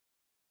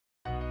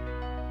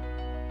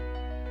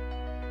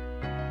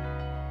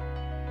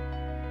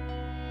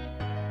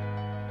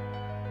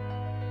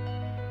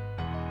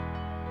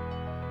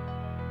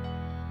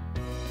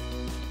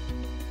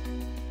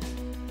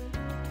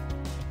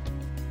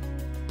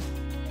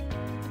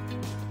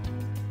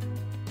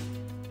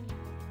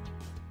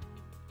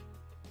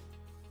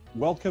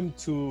Welcome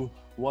to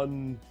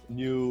one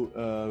new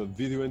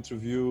video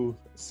interview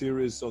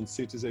series on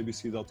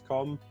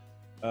citiesabc.com.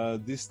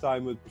 This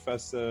time with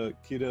Professor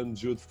Kiran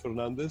Jude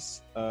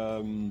Fernandes,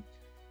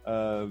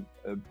 a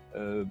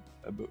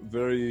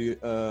very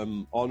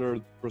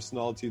honored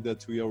personality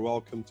that we are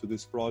welcome to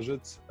this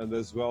project, and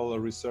as well a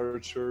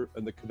researcher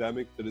and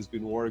academic that has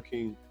been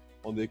working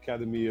on the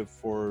academia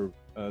for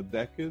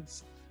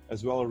decades,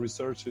 as well as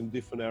research in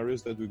different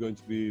areas that we're going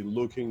to be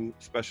looking,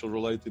 especially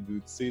related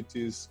with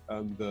cities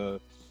and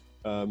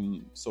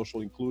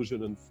social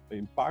inclusion and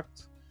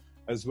impact,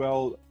 as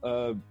well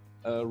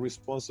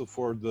responsible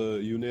for the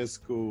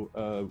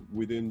UNESCO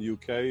within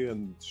UK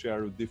and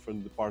share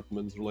different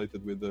departments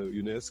related with the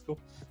UNESCO.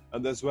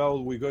 And as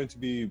well, we're going to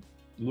be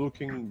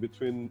looking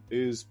between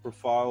his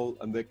profile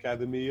and the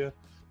academia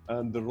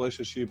and the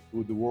relationship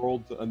with the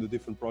world and the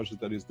different projects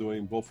that he's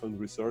doing, both in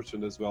research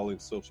and as well in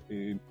social,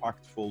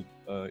 impactful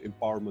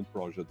empowerment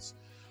projects.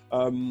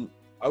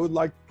 I would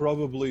like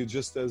probably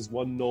just as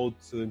one note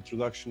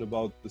introduction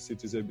about the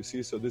Cities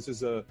ABC. So this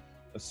is a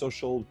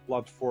social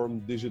platform,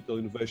 digital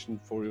innovation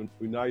for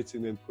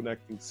uniting and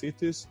connecting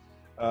cities.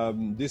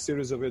 This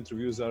series of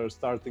interviews are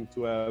starting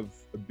to have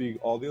a big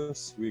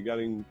audience. We're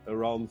getting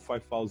around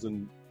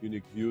 5,000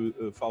 unique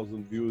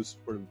views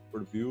per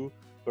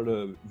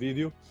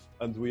video,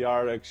 and we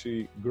are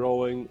actually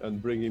growing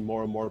and bringing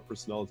more and more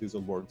personalities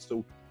on board.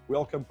 So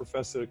welcome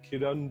Professor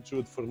Kiran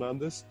Jude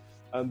Fernandes.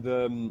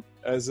 And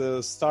as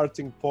a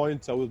starting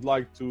point, I would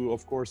like to,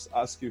 of course,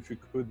 ask you if you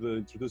could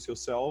introduce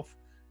yourself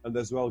and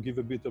as well give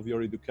a bit of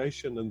your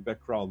education and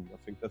background. I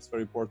think that's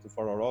very important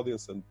for our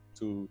audience and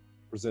to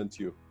present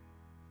you.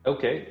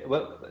 Okay,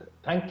 well,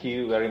 thank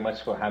you very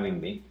much for having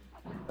me.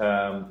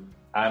 I'm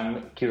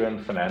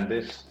Kiran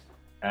Fernandes,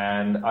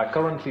 and I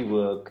currently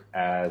work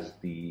as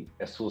the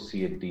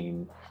Associate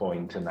Dean for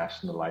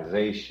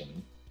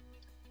Internationalization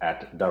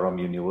at Durham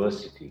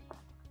University.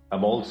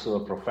 I'm also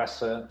a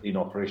professor in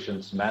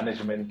operations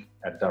management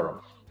at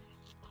Durham.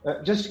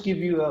 Just to give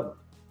you a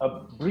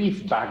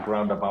brief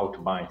background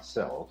about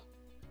myself.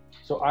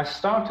 So I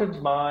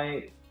started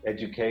my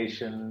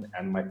education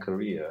and my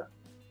career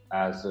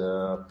as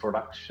a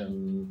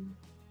production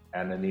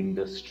and an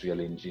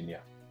industrial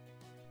engineer.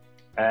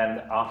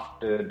 And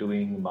after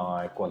doing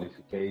my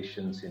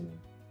qualifications in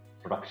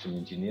production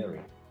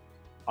engineering,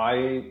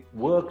 I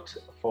worked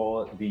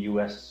for the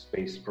US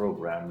space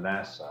program,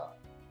 NASA,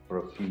 for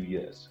a few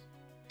years.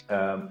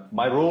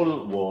 My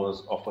role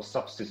was of a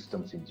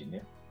subsystems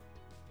engineer,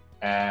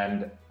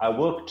 and I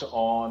worked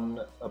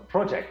on a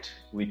project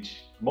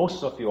which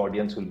most of the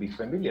audience will be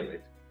familiar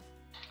with,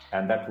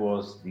 and that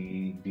was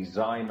the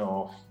design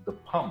of the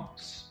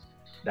pumps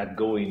that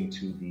go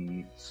into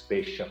the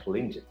space shuttle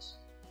engines.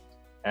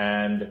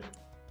 And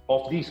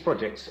of these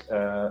projects,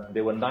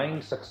 there were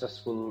 9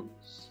 successful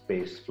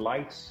space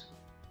flights.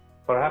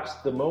 Perhaps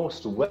the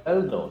most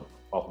well-known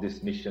of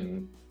this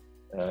mission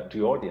to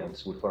your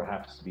audience would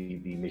perhaps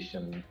be the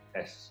mission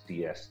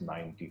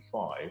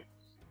STS-95.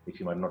 If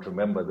you might not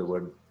remember the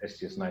word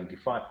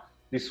STS-95,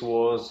 this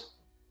was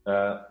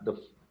the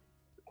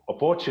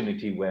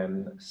opportunity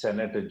when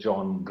Senator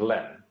John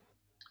Glenn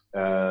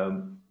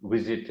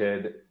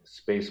visited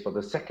space for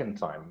the second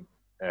time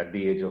at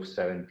the age of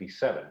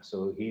 77.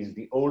 So he's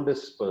the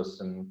oldest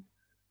person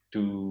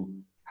to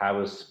have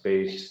a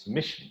space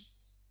mission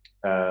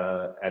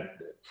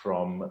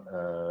from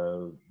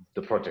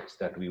the projects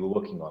that we were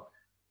working on.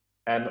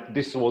 And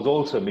this was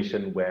also a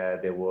mission where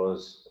there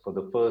was, for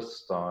the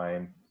first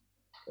time,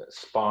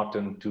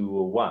 Spartan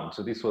 201.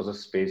 So this was a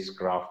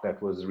spacecraft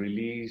that was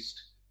released,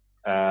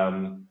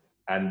 and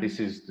this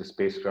is the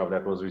spacecraft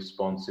that was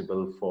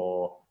responsible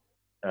for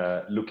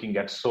looking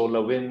at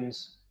solar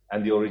winds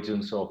and the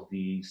origins of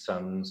the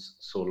sun's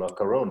solar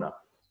corona.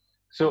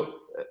 So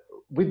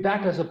with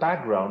that as a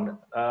background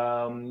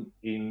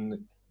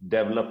in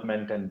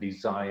development and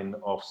design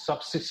of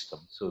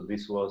subsystems, so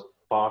this was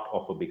part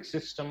of a big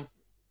system,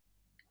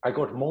 I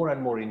got more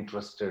and more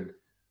interested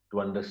to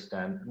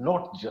understand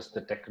not just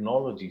the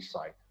technology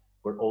side,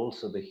 but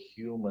also the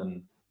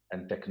human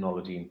and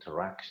technology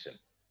interaction.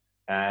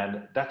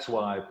 And that's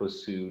why I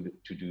pursued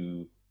to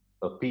do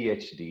a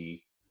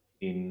PhD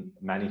in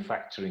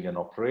manufacturing and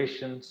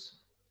operations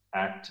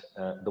at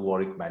the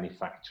Warwick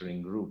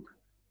Manufacturing Group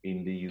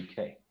in the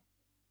UK.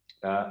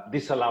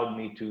 This allowed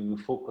me to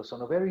focus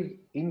on a very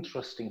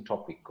interesting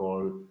topic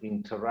called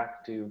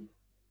interactive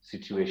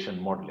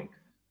situation modeling.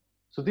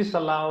 So this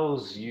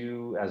allows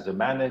you as a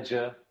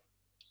manager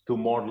to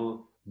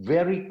model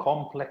very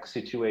complex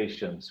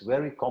situations,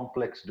 very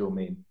complex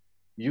domain,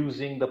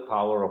 using the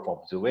power of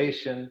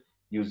observation,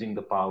 using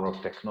the power of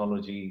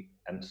technology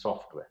and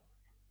software.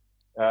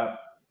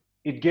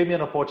 It gave me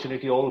an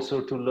opportunity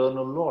also to learn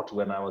a lot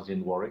when I was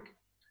in Warwick,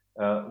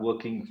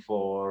 working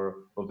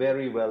for a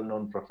very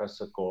well-known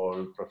professor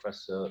called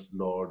Professor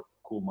Lord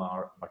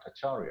Kumar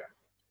Bhattacharya.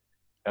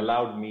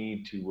 Allowed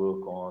me to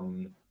work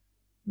on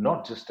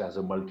not just as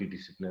a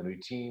multidisciplinary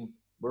team,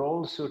 but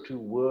also to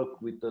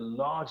work with a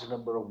large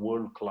number of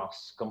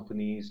world-class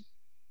companies,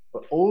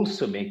 but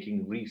also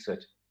making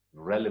research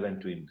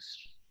relevant to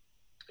industry.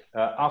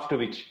 After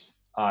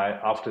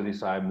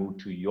this, I moved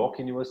to York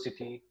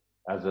University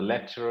as a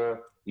lecturer,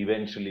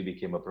 eventually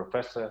became a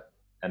professor,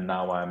 and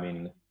now I'm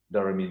in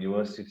Durham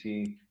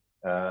University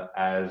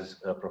as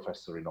a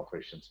professor in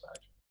operations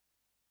management.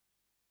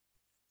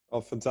 Oh,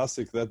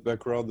 fantastic. That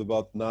background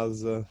about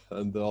NASA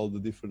and all the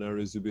different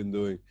areas you've been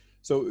doing.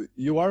 So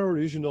you are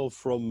original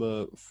from,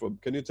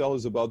 can you tell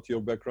us about your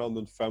background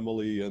and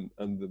family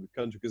and the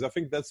country? Because I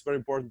think that's very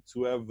important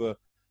to have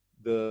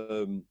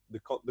the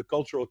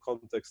cultural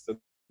context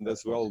and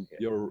as well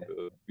your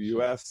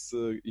US,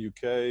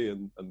 UK,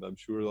 and I'm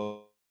sure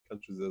other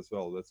countries as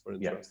well. That's very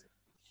interesting.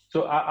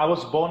 So I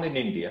was born in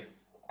India,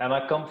 and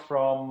I come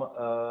from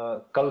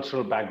a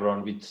cultural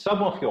background which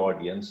some of your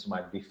audience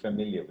might be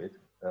familiar with.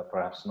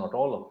 Perhaps not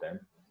all of them.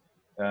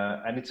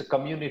 And it's a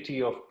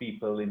community of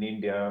people in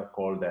India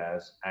called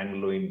as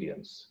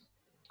Anglo-Indians.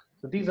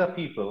 So these are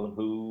people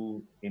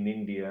who in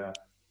India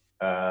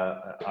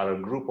are a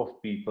group of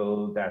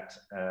people that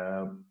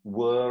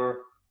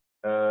were,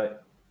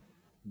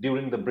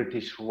 during the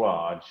British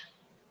Raj,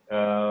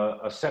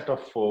 a set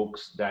of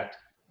folks that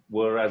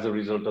were as a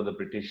result of the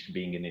British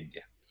being in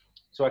India.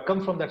 So I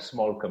come from that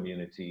small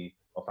community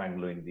of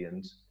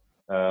Anglo-Indians.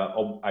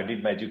 I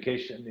did my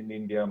education in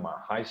India, my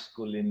high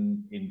school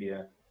in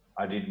India.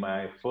 I did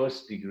my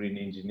first degree in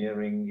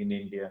engineering in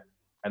India,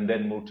 and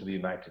then moved to the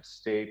United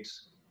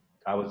States.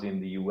 I was in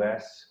the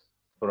US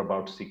for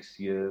about 6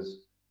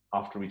 years,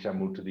 after which I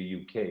moved to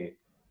the UK.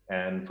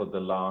 And for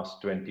the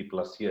last 20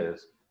 plus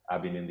years,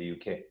 I've been in the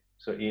UK.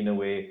 So in a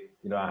way,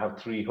 I have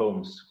 3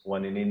 homes,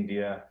 one in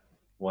India,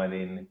 one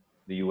in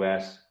the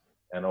US,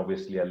 and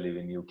obviously I live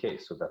in UK.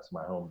 So that's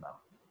my home now.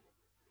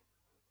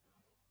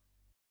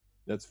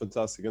 That's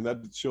fantastic, and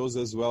that shows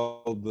as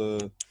well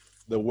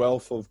the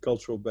wealth of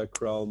cultural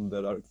background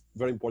that are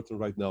very important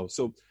right now.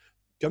 So,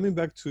 coming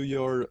back to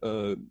your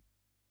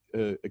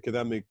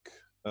academic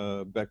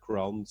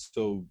background,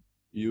 so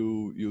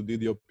you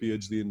did your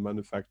PhD in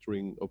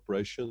manufacturing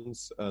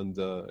operations and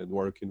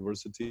Warwick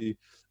University,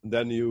 and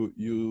then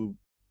you've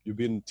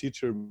been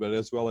teacher, but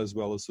as well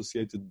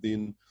associated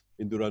dean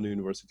in Durham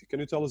University. Can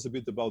you tell us a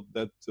bit about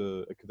that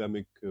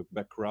academic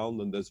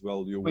background and as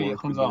well your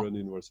work in Durham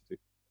University?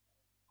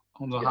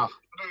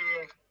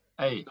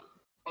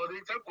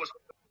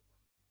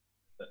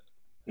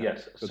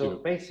 Yes. So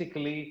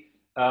basically,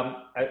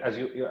 as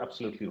you're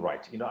absolutely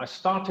right. I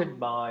started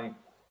my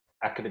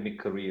academic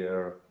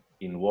career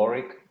in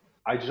Warwick.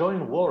 I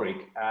joined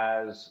Warwick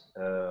as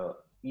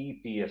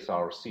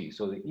EPSRC.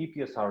 So the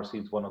EPSRC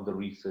is one of the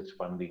research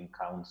funding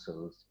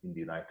councils in the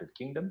United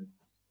Kingdom.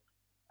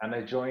 And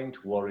I joined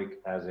Warwick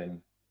as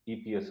an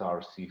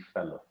EPSRC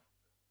fellow.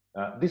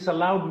 This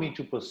allowed me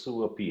to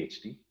pursue a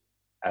PhD,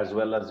 as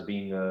well as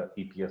being a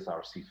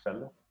EPSRC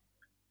fellow.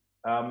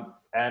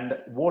 And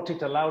what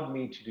it allowed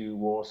me to do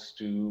was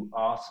to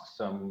ask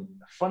some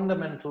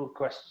fundamental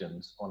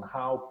questions on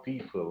how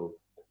people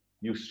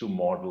used to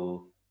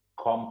model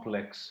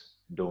complex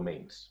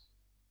domains.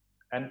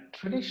 And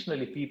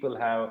traditionally, people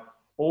have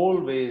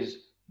always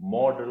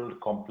modeled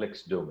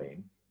complex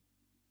domain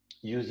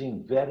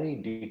using very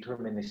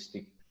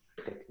deterministic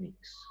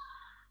techniques.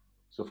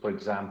 So for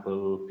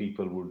example,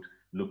 people would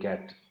look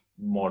at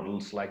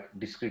models like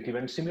discrete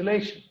event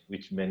simulation,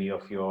 which many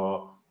of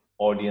your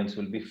audience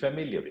will be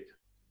familiar with.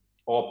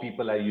 Or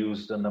people have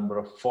used a number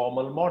of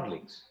formal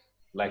modelings,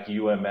 like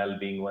UML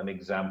being one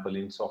example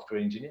in software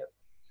engineering.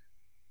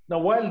 Now,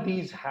 while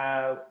these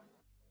have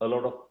a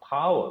lot of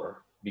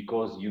power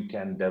because you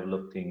can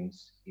develop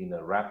things in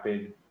a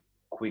rapid,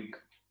 quick,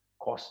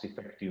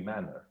 cost-effective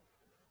manner,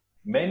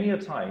 many a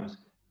times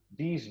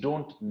these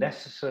don't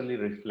necessarily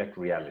reflect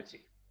reality,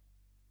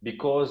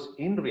 because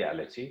in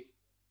reality,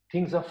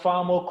 things are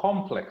far more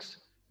complex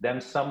than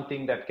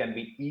something that can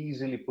be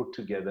easily put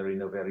together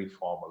in a very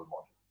formal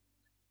model.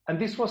 And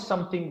this was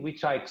something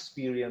which I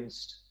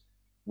experienced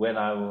when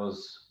I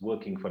was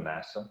working for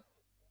NASA.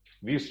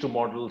 We used to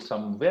model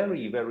some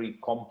very, very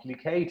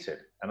complicated,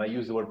 and I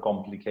use the word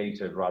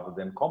complicated rather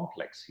than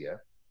complex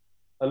here,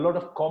 a lot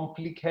of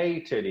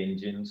complicated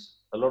engines,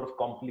 a lot of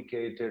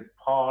complicated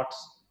parts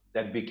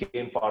that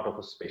became part of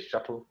a space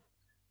shuttle.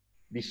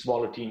 These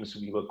smaller teams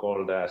we were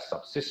called as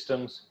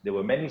subsystems. There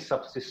were many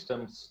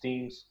subsystems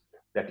teams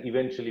that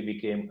eventually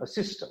became a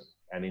system.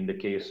 And in the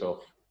case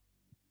of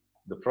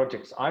the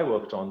projects I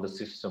worked on, the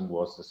system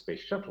was the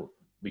space shuttle,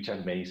 which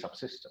had many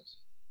subsystems.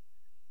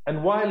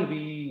 And while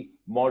we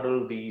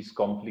modeled these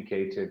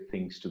complicated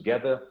things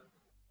together,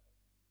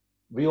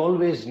 we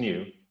always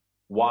knew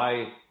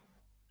why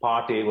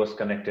part A was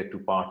connected to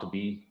part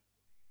B,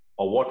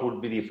 or what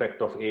would be the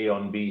effect of A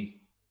on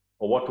B,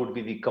 or what would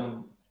be the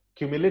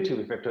cumulative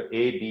effect of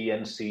A, B,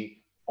 and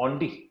C on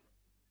D.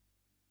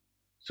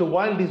 So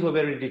while these were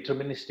very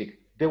deterministic,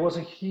 there was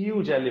a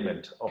huge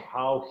element of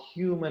how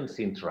humans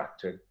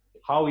interacted,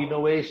 how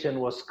innovation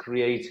was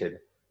created,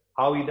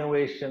 how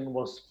innovation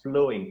was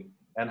flowing,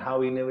 and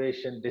how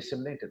innovation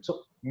disseminated.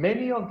 So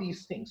many of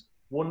these things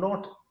were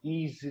not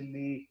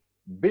easily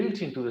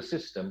built into the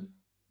system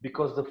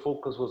because the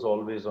focus was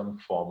always on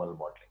formal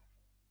modeling.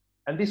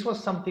 And this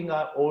was something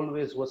I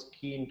always was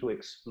keen to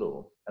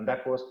explore. And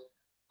that was,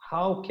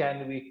 how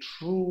can we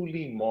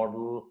truly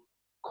model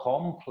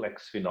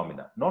complex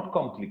phenomena, not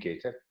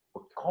complicated,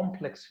 but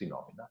complex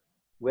phenomena,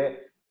 where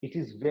it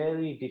is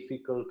very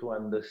difficult to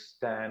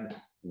understand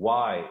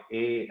why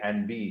A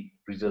and B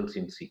results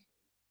in C.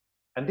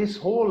 And this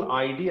whole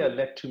idea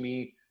led to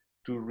me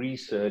to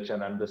research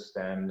and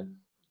understand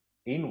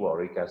in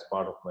Warwick, as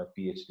part of my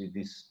PhD,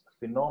 this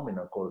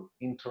phenomena called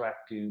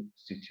interactive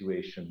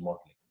situation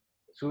modeling.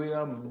 So we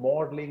are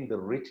modeling the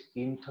rich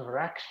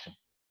interaction,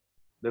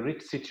 the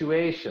rich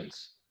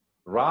situations,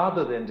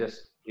 rather than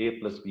just A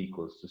plus B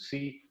equals to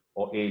C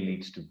or A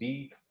leads to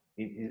B,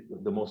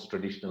 the most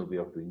traditional way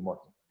of doing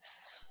modeling.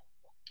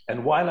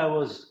 And while I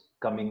was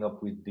coming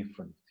up with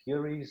different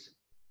theories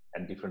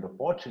and different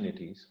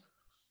opportunities,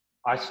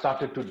 I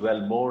started to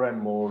dwell more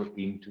and more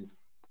into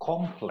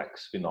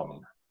complex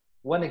phenomena.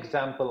 One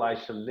example I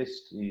shall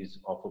list is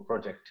of a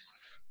project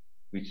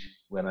which,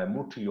 when I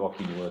moved to York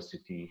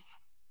University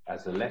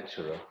as a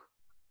lecturer,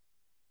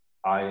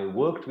 I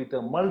worked with a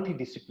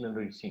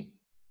multidisciplinary team.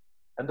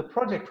 And the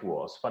project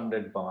was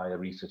funded by a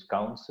research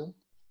council.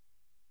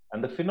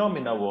 And the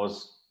phenomena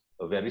was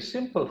a very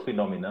simple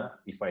phenomena,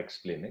 if I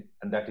explain it,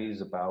 and that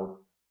is about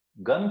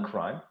gun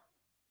crime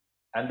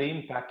and the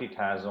impact it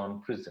has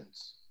on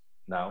prisons.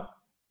 Now,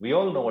 we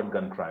all know what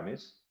gun crime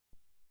is,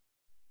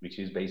 which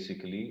is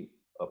basically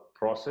a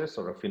process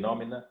or a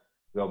phenomena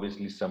where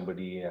obviously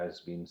somebody has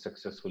been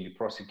successfully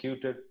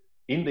prosecuted,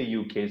 in the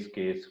UK's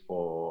case,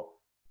 for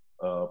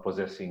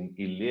possessing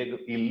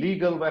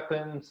illegal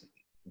weapons.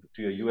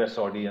 To a US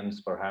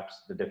audience,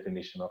 perhaps the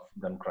definition of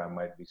gun crime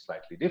might be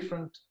slightly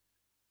different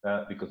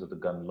because of the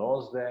gun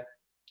laws there.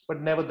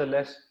 But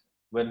nevertheless,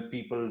 when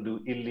people do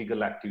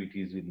illegal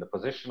activities in the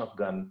possession of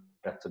gun,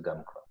 that's a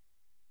gun crime.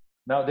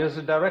 Now, there's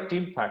a direct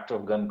impact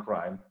of gun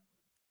crime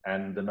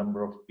and the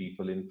number of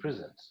people in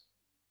prisons.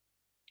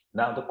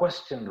 Now, the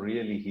question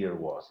really here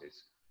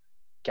is,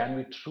 can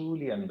we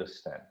truly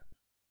understand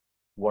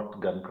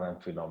what gun crime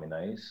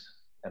phenomena is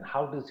and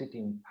how does it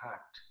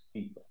impact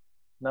people?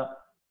 Now,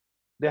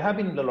 there have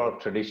been a lot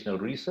of traditional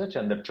research,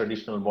 and the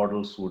traditional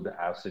models would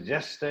have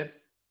suggested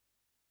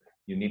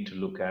you need to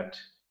look at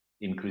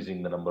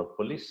increasing the number of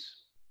police,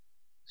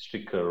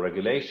 stricter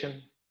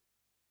regulation,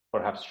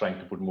 perhaps trying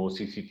to put more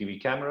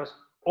CCTV cameras,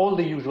 all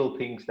the usual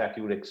things that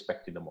you would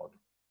expect in a model.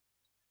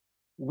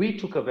 We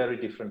took a very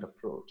different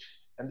approach.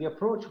 And the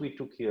approach we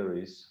took here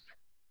is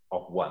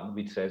of one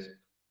which says,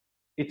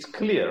 it's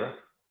clear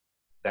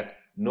that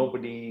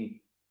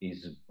nobody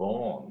is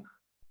born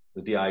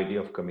with the idea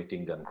of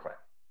committing gun crime.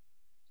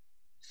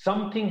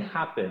 Something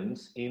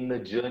happens in the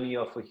journey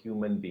of a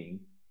human being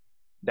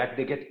that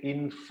they get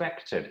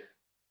infected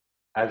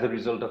as a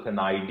result of an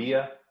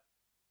idea,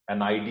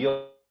 an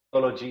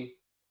ideology,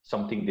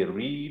 something they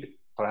read,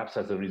 perhaps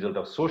as a result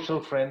of social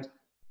friends.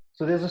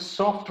 So there's a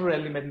softer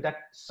element that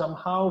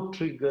somehow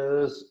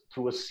triggers,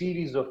 through a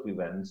series of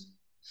events,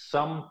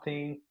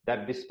 something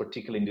that this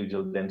particular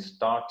individual then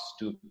starts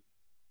to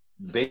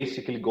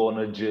basically go on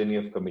a journey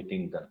of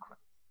committing gun crime.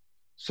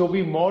 So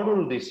we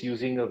model this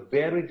using a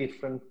very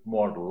different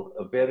model,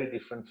 a very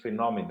different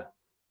phenomena.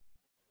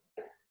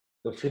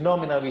 The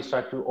phenomena we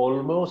start to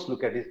almost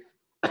look at is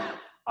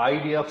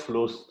idea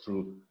flows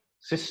through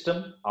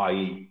system,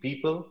 i.e.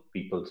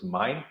 people's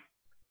mind,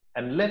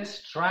 and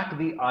let's track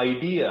the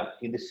idea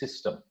in the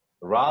system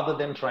rather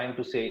than trying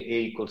to say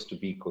A equals to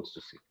B equals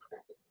to C.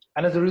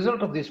 And as a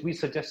result of this, we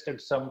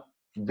suggested some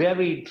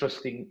very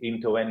interesting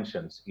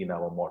interventions in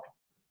our model.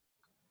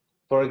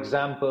 For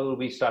example,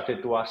 we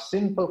started to ask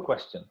simple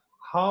question: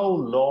 how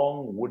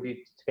long would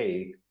it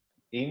take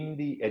in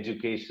the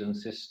education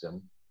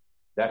system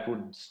that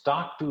would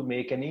start to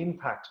make an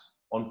impact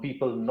on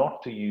people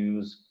not to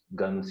use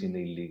guns in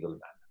an illegal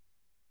manner?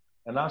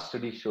 And our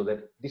studies show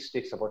that this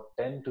takes about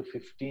 10 to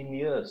 15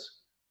 years.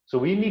 So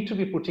we need to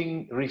be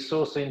putting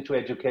resources into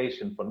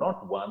education for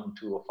not 1,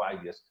 2, or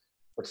 5 years,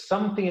 but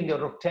something in the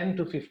order of 10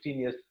 to 15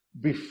 years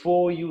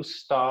before you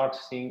start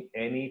seeing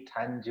any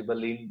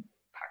tangible impact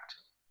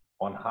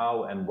on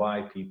how and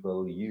why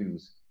people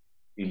use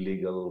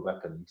illegal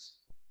weapons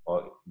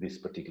or this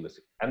particular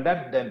thing. And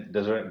that then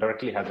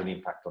directly has an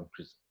impact on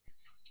prison.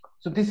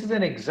 So this is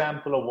an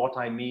example of what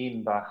I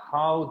mean by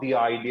how the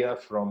idea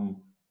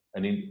from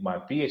my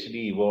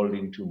PhD evolved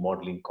into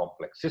modeling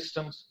complex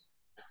systems.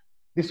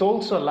 This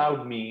also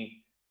allowed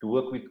me to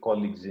work with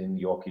colleagues in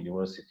York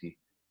University.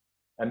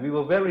 And we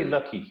were very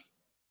lucky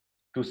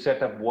to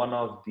set up one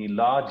of the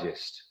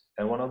largest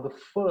and one of the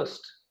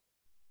first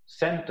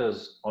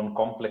centers on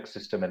complex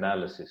system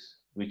analysis,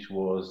 which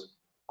was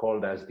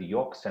called as the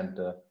York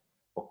Center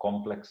for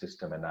Complex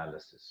System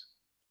Analysis,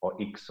 or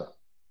ICSA.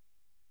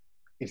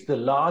 It's the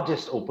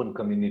largest open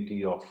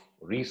community of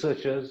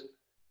researchers.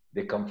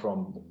 They come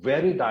from a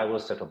very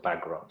diverse set of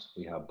backgrounds.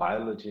 We have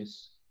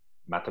biologists,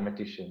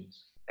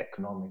 mathematicians,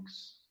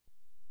 economics,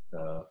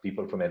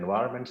 people from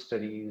environment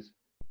studies,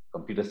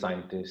 computer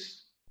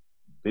scientists,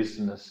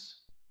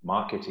 business,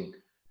 marketing.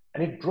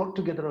 And it brought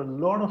together a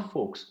lot of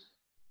folks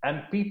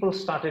And people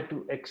started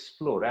to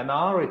explore and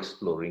are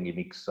exploring in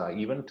ICSA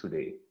even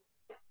today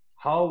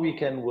how we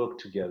can work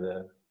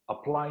together,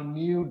 apply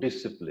new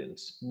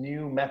disciplines,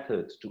 new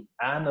methods to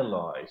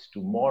analyze,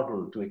 to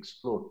model, to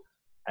explore,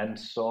 and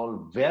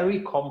solve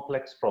very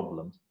complex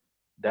problems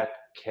that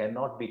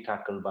cannot be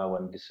tackled by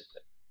one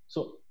discipline.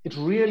 So it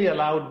really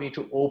allowed me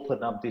to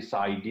open up this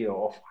idea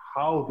of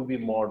how do we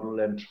model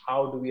and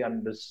how do we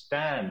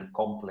understand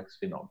complex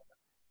phenomena.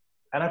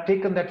 And I've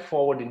taken that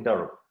forward in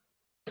Durham,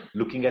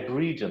 looking at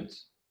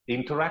regions,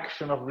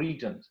 interaction of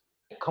regions,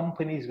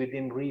 companies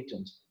within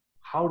regions.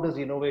 How does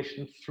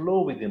innovation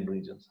flow within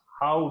regions?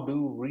 How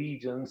do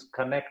regions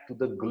connect to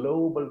the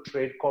global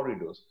trade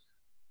corridors?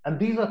 And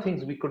these are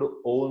things we could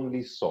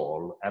only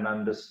solve and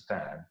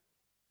understand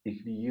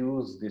if we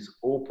use this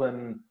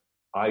open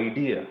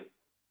idea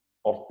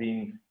of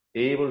being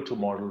able to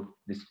model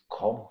this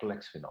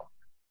complex phenomenon.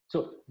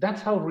 So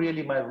that's how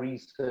really my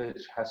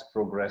research has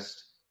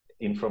progressed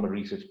from a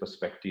research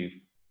perspective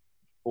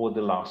over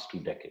the last 2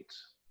 decades.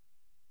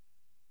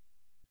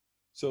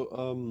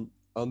 So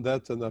on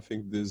that, and I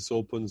think this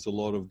opens a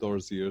lot of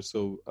doors here.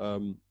 So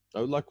I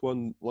would like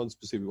one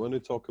specific. When you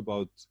talk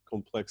about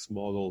complex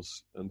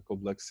models and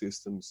complex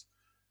systems,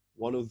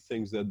 one of the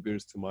things that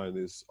bears to mind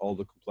is all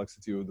the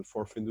complexity of the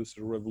fourth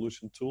industrial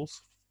revolution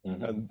tools.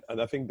 Mm-hmm.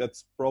 And I think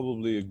that's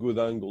probably a good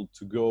angle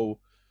to go.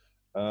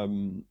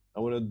 I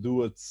want to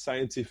do a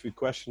scientific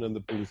question and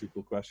a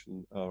political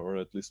question, or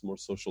at least more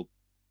social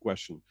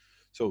question.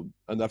 So,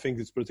 and I think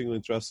it's particularly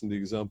interesting, the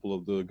example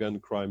of the gun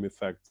crime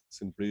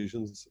effects in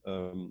regions,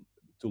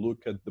 to look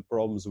at the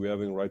problems we're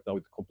having right now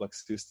with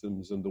complex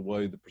systems and the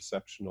way the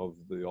perception of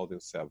the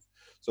audience have.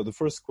 So the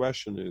first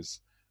question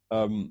is,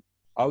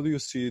 how do you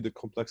see the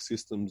complex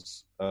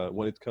systems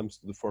when it comes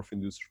to the fourth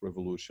industrial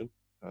revolution?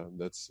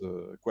 That's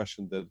a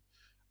question that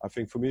I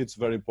think for me it's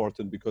very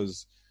important,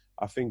 because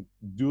I think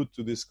due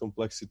to this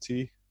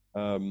complexity,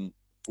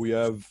 we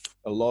have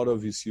a lot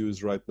of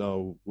issues right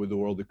now with the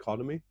world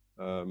economy,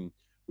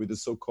 with the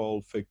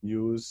so-called fake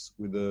news,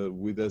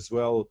 with as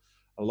well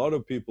a lot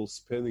of people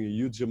spending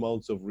huge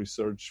amounts of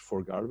research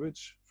for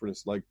garbage. For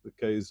instance, like the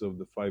case of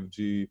the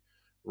 5G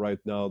right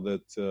now,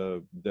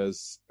 that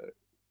there's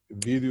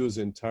videos,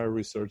 entire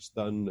research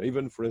done,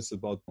 even for instance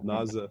about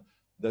NASA,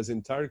 there's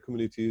entire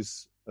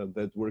communities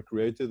that were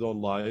created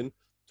online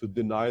to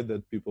deny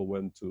that people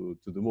went to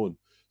the moon.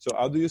 So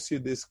how do you see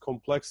this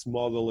complex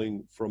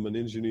modeling from an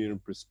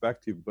engineering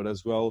perspective, but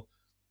as well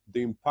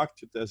the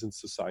impact it has in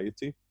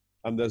society,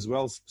 and as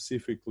well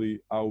specifically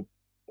how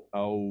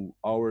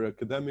our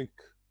academic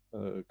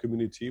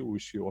community,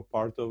 which you are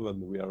part of,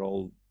 and we are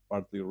all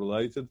partly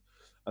related,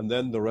 and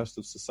then the rest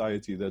of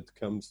society that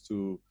comes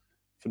to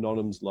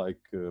phenomena like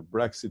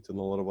Brexit and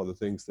a lot of other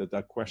things that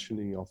are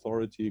questioning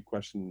authority,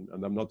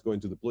 and I'm not going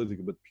to the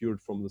political, but pure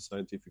from the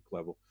scientific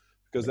level.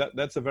 Because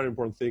that's a very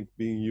important thing,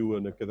 being you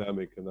an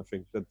academic, and I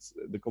think that's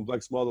the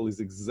complex model is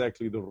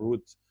exactly the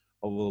root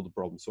of all the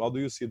problems. So how do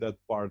you see that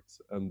part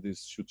and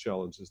these two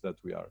challenges that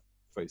we are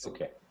facing?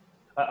 Okay,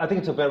 I think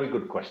it's a very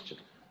good question.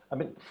 I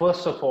mean,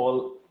 first of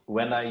all,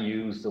 when I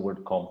use the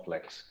word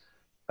complex,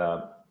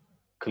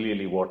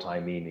 clearly what I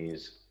mean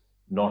is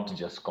not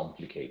just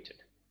complicated.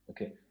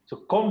 Okay,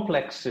 so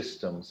complex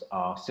systems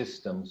are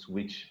systems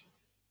which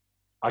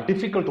are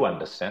difficult to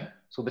understand.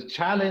 So the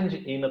challenge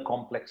in a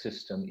complex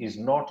system is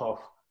not of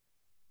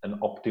an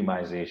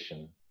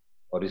optimization,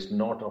 or is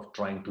not of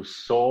trying to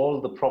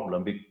solve the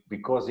problem,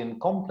 because in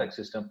complex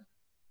system,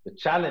 the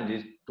challenge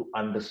is to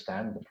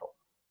understand the problem.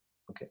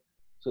 Okay,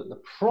 so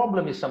the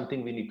problem is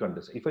something we need to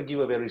understand. If I give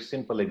a very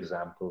simple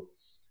example,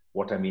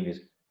 what I mean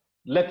is,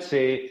 let's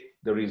say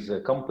there is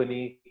a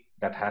company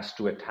that has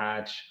to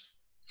attach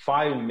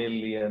 5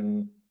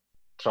 million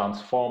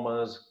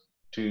transformers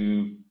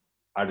to,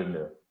 I don't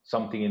know,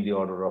 something in the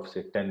order of,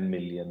 say, 10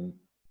 million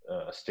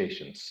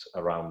stations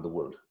around the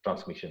world,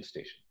 transmission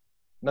station.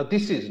 Now,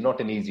 this is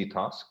not an easy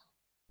task,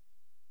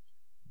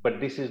 but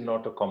this is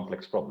not a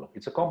complex problem.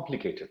 It's a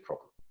complicated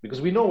problem, because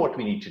we know what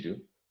we need to do.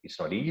 It's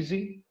not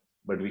easy,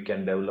 but we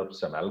can develop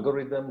some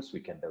algorithms,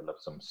 we can develop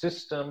some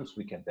systems,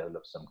 we can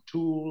develop some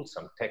tools,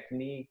 some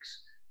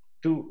techniques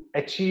to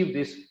achieve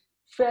this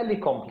fairly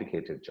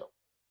complicated job.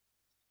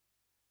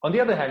 On the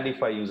other hand,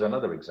 if I use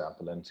another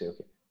example and say,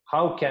 okay,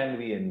 how can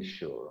we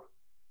ensure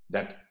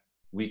that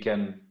we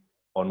can,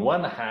 on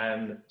one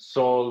hand,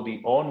 solve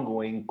the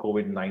ongoing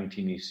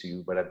COVID-19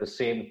 issue, but at the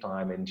same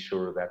time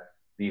ensure that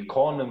the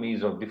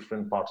economies of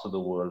different parts of the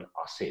world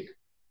are saved?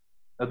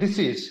 Now, this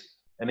is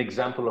an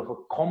example of a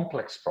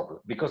complex problem,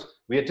 because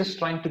we are just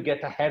trying to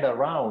get a head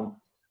around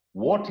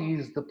what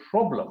is the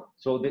problem.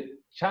 So the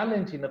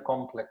challenge in a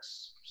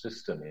complex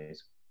system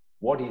is,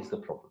 what is the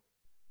problem?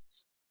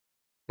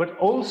 But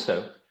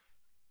also,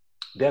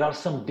 there are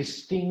some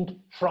distinct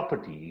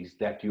properties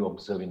that you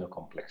observe in a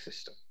complex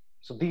system.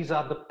 So these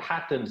are the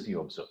patterns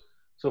you observe.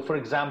 So for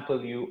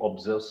example, you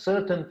observe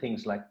certain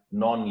things like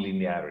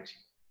non-linearity.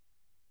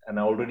 And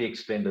I already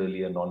explained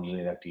earlier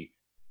non-linearity.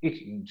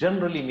 It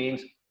generally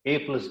means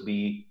A plus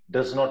B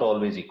does not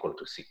always equal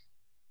to C.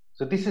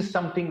 So this is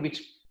something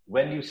which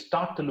when you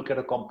start to look at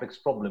a complex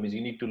problem is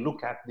you need to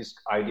look at this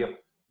idea of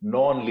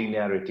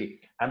non-linearity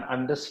and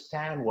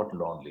understand what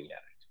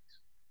non-linearity is.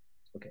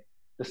 Okay.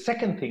 The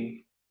second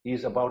thing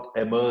is about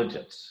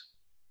emergence.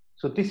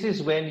 So this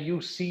is when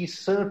you see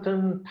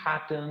certain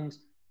patterns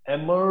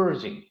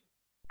emerging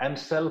and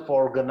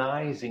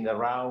self-organizing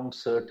around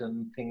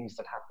certain things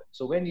that happen.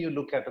 So when you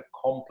look at a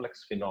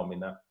complex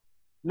phenomena,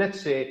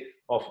 let's say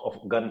of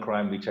gun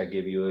crime, which I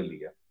gave you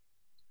earlier,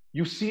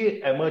 you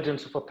see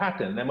emergence of a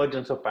pattern.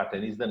 Emergence of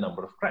pattern is the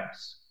number of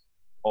crimes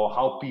or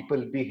how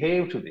people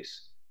behave to this.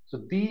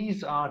 So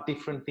these are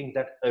different things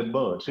that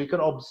emerge. So you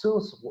can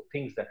observe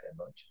things that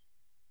emerge.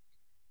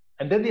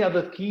 And then the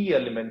other key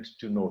element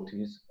to note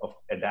is of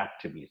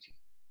adaptability.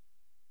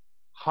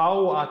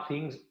 How are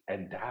things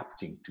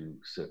adapting to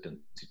certain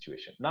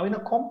situations? Now, in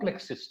a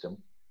complex system,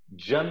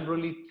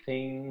 generally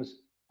things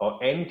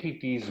or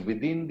entities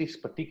within this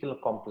particular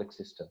complex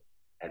system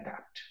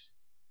adapt.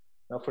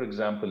 Now, for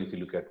example, if you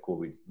look at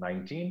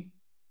COVID-19,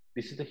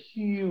 this is a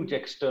huge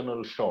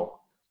external shock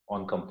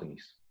on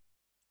companies.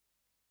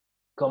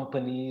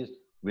 Companies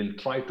will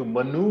try to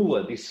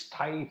maneuver this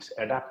tight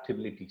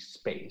adaptability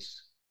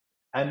space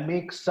and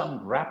make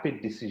some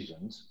rapid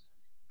decisions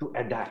to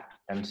adapt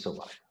and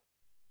survive.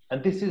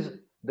 And this is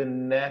the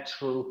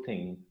natural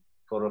thing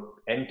for an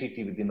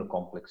entity within a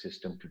complex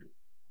system to do,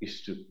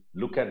 is to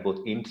look at both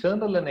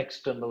internal and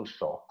external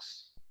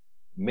shocks,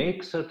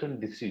 make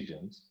certain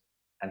decisions,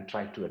 and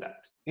try to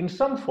adapt. In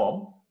some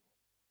form,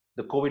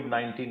 the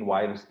COVID-19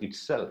 virus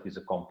itself is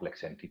a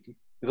complex entity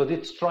because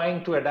it's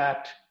trying to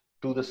adapt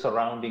to the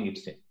surrounding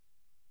it's in.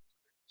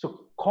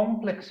 So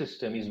complex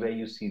system is where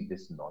you see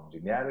this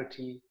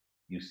non-linearity,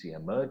 you see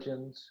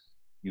emergence,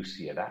 you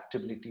see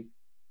adaptability,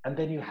 and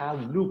then you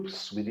have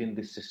loops within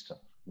this system,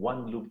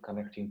 one loop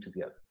connecting to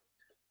the other.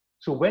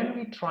 So when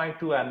we try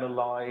to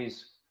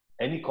analyze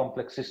any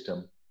complex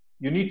system,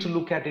 you need to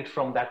look at it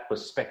from that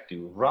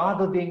perspective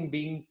rather than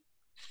being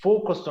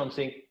focused on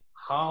saying,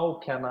 how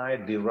can I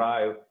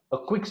derive a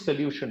quick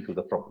solution to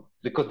the problem?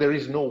 Because there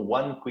is no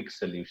one quick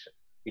solution.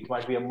 It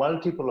might be a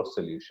multiple of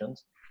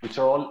solutions which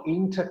are all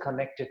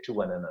interconnected to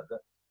one another.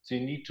 So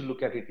you need to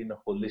look at it in a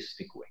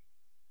holistic way.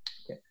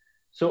 Okay.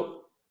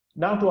 So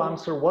now to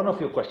answer one of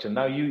your questions,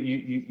 now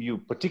you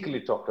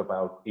particularly talked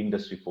about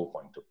Industry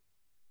 4.0.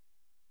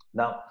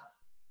 Now,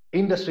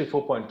 Industry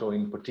 4.0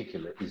 in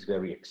particular is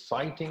very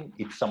exciting.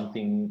 It's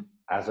something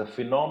as a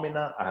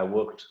phenomena I have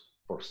worked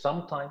for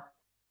some time.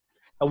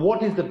 And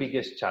what is the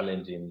biggest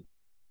challenge in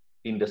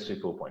Industry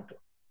 4.0?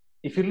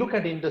 If you look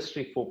at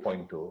Industry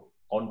 4.0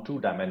 on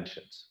two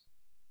dimensions,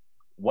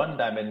 one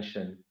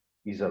dimension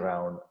is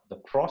around the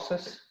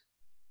process,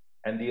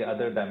 and the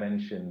other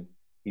dimension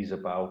is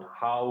about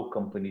how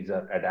companies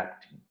are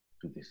adapting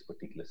to this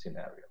particular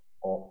scenario,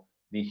 or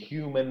the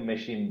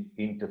human-machine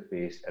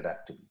interface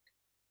adaptability.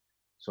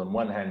 So on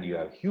one hand, you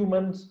have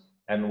humans,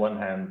 and on one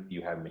hand,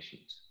 you have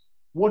machines.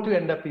 What you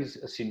end up is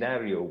a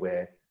scenario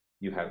where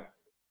you have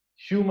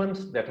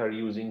humans that are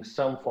using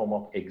some form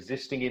of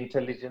existing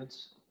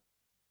intelligence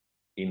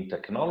in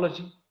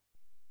technology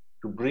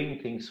to bring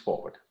things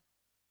forward.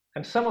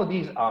 And some of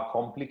these are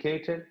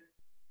complicated,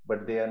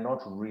 but they are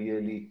not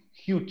really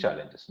huge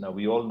challenges. Now,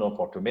 we all know of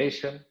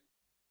automation.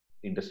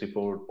 Industry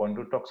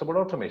 4.0 talks about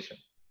automation.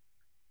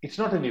 It's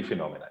not a new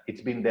phenomenon.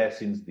 It's been there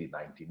since the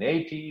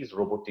 1980s.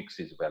 Robotics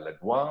is well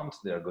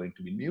advanced. There are going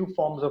to be new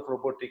forms of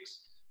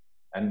robotics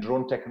and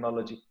drone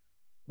technology.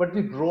 But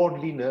we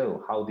broadly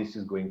know how this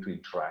is going to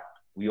interact.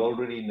 We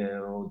already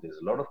know there's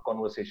a lot of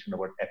conversation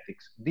about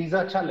ethics. These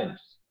are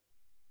challenges.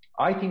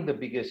 I think the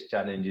biggest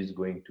challenge is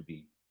going to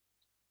be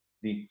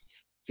the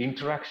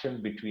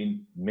interaction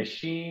between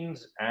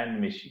machines and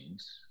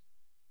machines,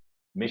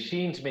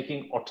 machines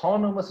making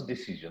autonomous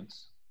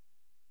decisions,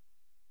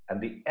 and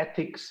the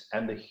ethics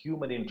and the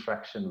human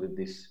interaction with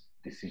this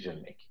decision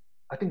making.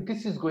 I think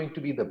this is going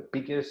to be the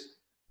biggest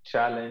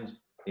challenge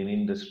in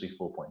Industry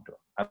 4.0.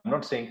 I'm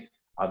not saying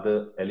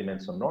other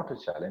elements are not a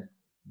challenge.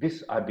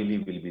 This, I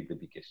believe, will be the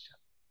biggest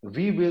challenge.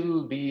 We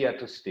will be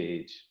at a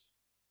stage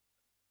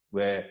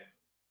where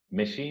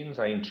machines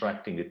are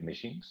interacting with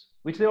machines,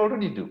 which they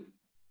already do,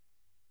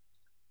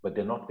 but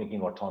they're not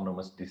making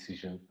autonomous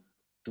decisions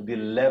to the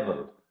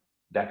level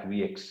that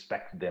we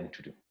expect them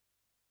to do.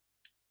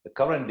 The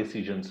current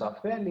decisions are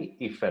fairly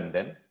if and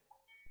then.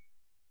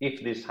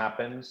 If this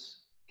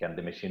happens, can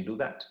the machine do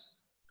that?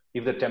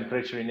 If the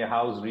temperature in your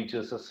house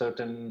reaches a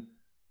certain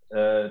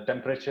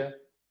temperature,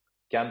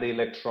 can the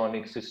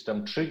electronic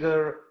system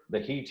trigger the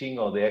heating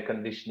or the air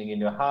conditioning in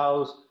your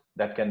house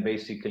that can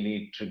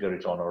basically trigger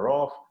it on or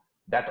off?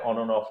 That on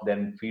and off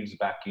then feeds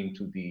back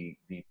into the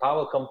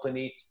power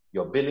company,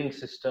 your billing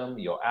system,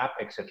 your app,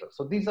 etc.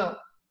 So these are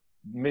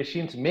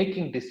machines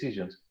making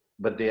decisions,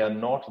 but they are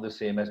not the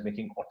same as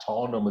making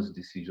autonomous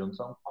decisions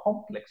on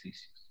complex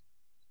issues.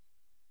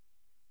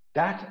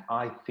 That,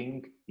 I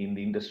think, in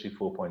the Industry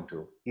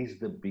 4.0 is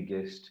the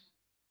biggest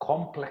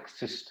complex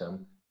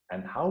system.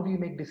 And how do you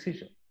make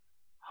decisions?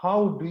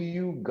 How do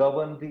you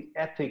govern the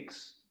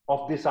ethics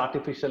of this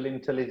artificial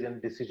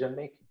intelligence decision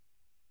making?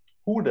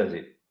 Who does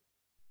it?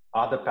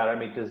 Are the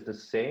parameters the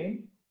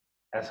same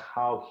as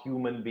how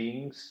human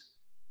beings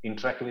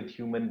interact with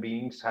human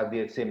beings? Have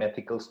the same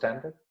ethical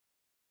standard?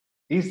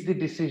 Is the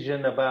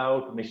decision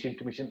about machine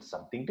to machine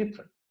something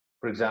different?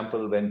 For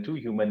example, when two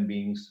human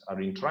beings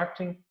are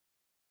interacting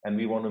and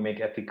we want to make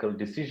ethical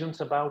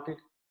decisions about it,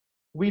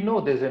 we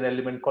know there's an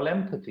element called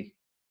empathy.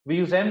 We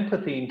use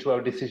empathy into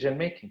our decision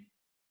making.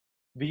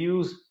 We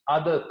use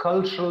other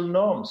cultural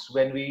norms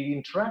when we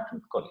interact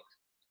with colleagues.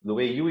 The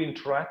way you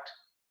interact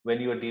when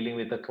you are dealing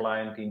with a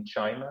client in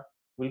China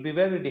will be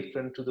very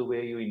different to the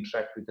way you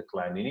interact with a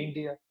client in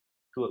India,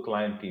 to a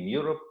client in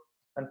Europe,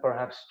 and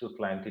perhaps to a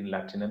client in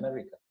Latin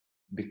America,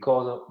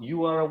 because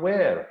you are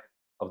aware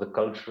of the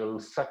cultural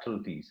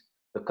subtleties,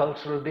 the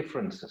cultural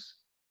differences,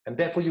 and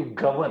therefore you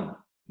govern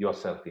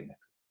yourself in it.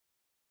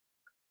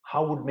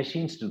 How would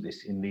machines do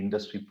this in the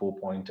Industry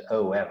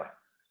 4.0 era?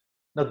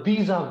 Now,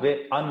 these are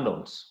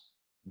unknowns.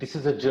 This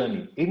is a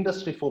journey.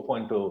 Industry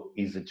 4.0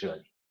 is a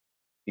journey.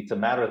 It's a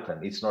marathon.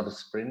 It's not a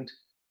sprint.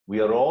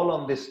 We are all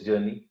on this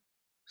journey.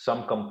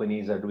 Some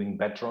companies are doing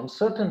better on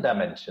certain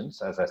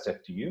dimensions, as I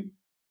said to you,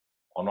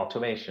 on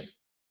automation,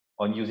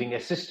 on using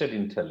assisted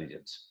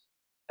intelligence.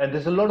 And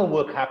there's a lot of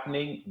work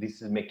happening.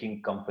 This is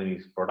making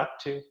companies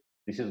productive.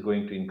 This is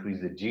going to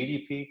increase the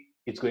GDP.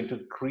 It's going to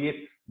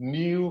create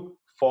new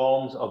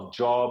forms of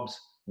jobs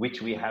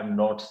which we have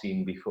not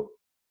seen before.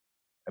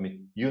 I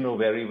mean, you know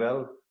very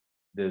well,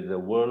 there's the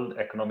World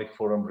Economic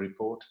Forum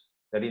report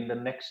that in the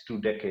next 2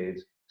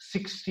 decades,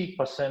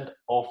 60%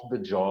 of the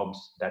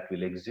jobs that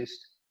will exist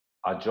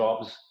are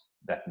jobs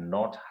that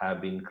not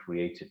have been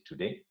created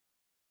today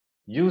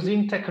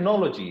using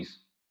technologies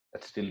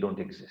that still don't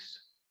exist.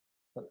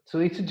 So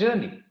it's a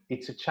journey,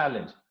 it's a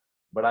challenge.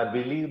 But I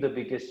believe the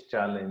biggest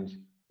challenge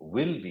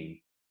will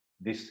be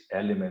this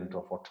element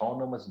of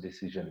autonomous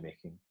decision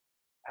making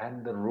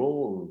and the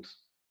roles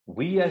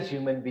we as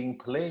human beings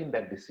play in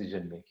that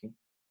decision making,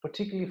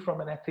 particularly from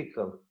an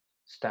ethical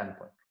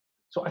standpoint.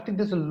 So I think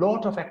there's a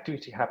lot of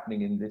activity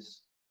happening in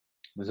this.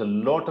 There's a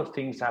lot of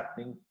things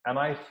happening. And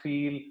I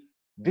feel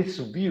this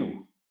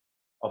view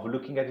of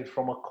looking at it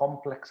from a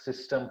complex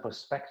system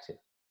perspective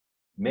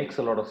makes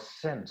a lot of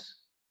sense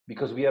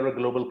because we are a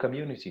global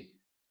community.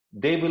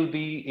 There will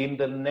be, in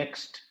the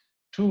next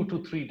 2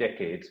 to 3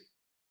 decades,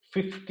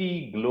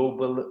 50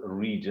 global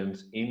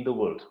regions in the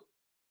world.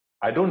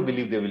 I don't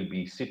believe there will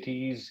be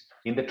cities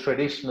in the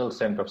traditional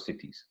sense of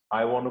cities.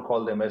 I want to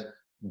call them as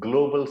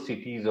global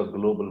cities or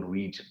global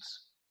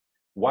regions.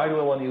 Why do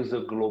I want to use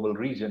a global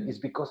region? Is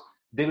because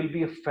there will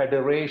be a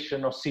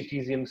federation of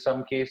cities in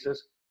some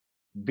cases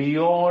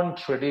beyond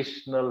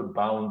traditional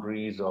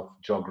boundaries of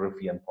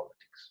geography and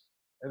politics.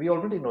 And we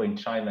already know in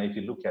China, if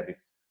you look at it,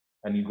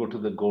 and you go to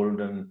the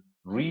Golden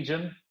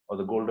Region or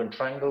the Golden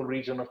Triangle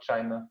region of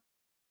China,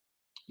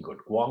 you got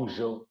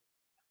Guangzhou,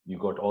 you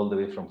got all the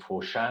way from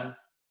Foshan,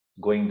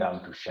 going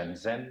down to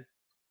Shenzhen,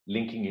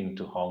 linking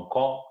into Hong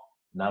Kong,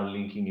 now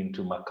linking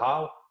into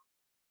Macau.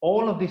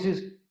 All of this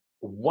is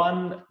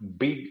one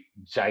big,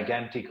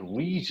 gigantic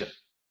region.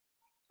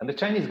 And the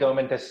Chinese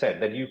government has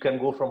said that you can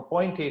go from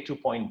point A to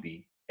point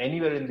B,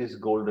 anywhere in this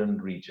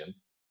golden region,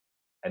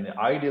 and the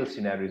ideal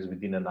scenario is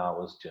within an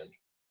hour's journey.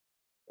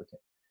 Okay.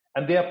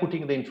 And they are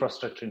putting the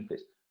infrastructure in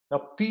place. Now,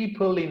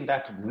 people in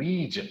that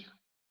region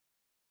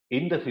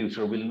in the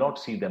future will not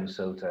see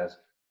themselves as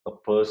a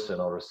person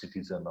or a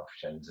citizen of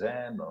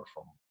Shenzhen or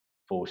from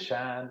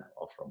Foshan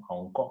or from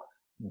Hong Kong.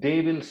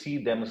 They will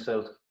see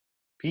themselves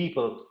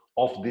people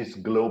of this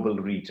global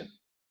region.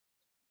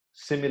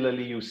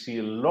 Similarly, you see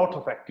a lot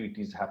of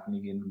activities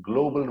happening in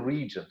global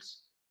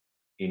regions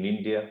in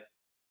India,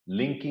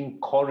 linking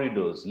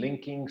corridors,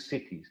 linking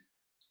cities.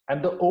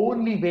 And the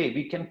only way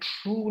we can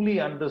truly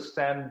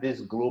understand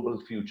this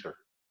global future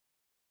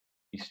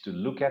is to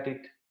look at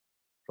it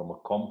from a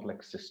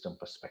complex system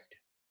perspective.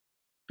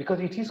 Because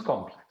it is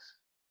complex.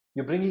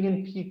 You're bringing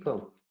in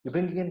people, you're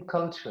bringing in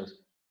cultures.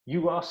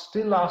 You are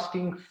still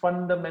asking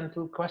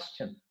fundamental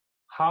question.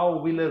 How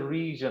will a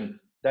region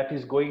that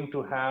is going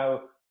to have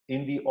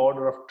in the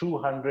order of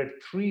 200,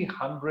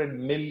 300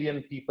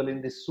 million people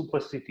in this super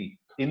city,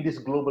 in this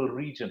global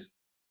region,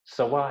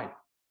 survive?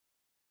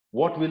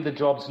 What will the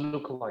jobs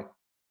look like?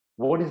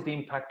 What is the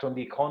impact on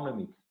the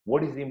economy?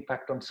 What is the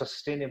impact on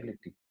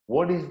sustainability?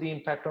 What is the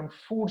impact on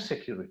food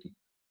security?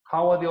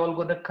 How are they all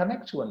going to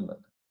connect to one another?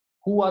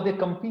 Who are they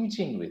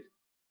competing with?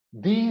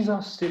 These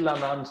are still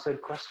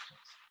unanswered questions.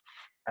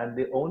 And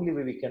the only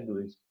way we can do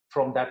is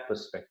from that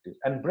perspective.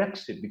 And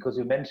Brexit, because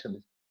you mentioned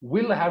it,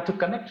 will have to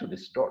connect to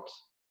these dots.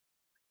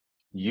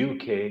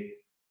 UK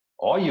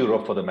or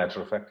Europe, for the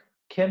matter of fact,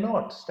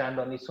 cannot stand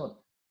on its own.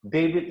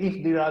 They will,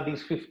 if there are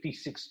these 50,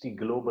 60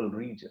 global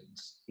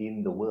regions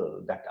in the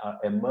world that are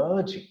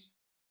emerging,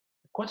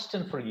 the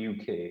question for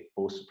UK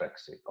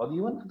post-Brexit, or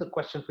even the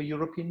question for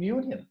European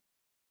Union,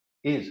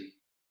 is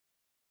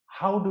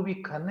how do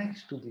we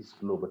connect to these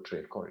global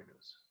trade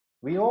corridors?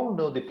 We all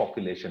know the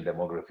population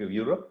demography of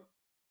Europe.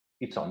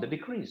 It's on the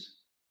decrease.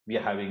 We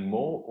are having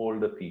more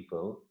older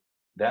people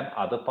than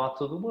other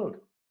parts of the world.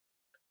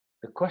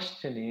 The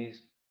question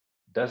is,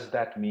 Does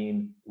that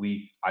mean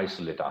we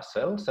isolate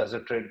ourselves as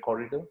a trade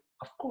corridor?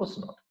 Of course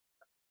not.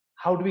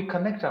 How do we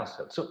connect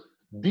ourselves? So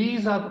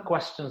these are the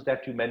questions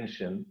that you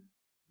mentioned.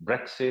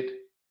 Brexit,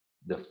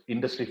 the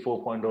Industry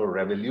 4.0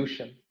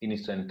 revolution in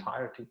its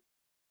entirety,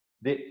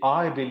 they,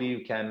 I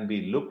believe, can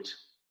be looked,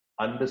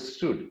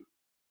 understood.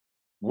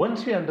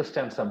 Once we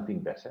understand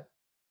something better,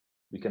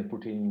 we can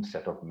put in a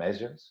set of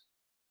measures,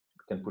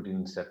 we can put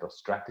in a set of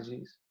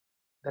strategies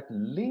that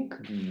link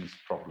these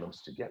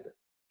problems together.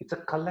 It's a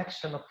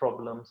collection of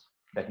problems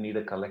that need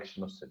a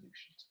collection of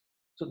solutions.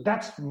 So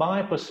that's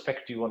my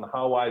perspective on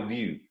how I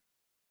view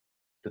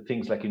the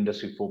things like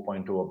Industry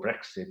 4.0 or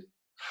Brexit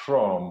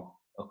from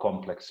a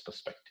complex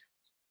perspective.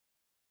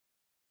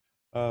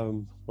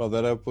 Well,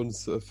 that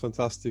opens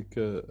fantastic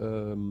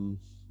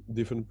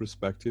different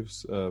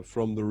perspectives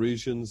from the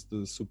regions,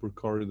 the super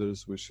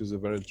corridors, which is a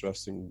very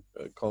interesting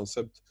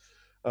concept.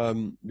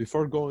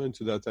 Before going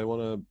into that, I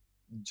want to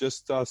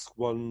just ask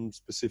one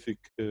specific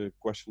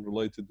question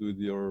related with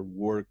your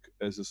work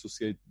as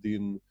Associate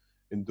Dean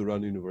in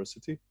Durham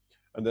University.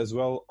 And as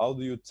well, how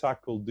do you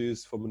tackle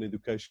this from an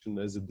education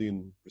as a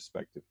dean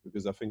perspective?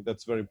 Because I think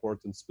that's very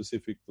important,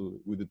 specific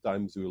to with the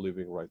times we're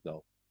living right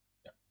now.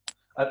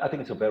 I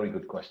think it's a very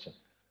good question.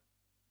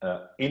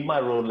 In my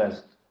role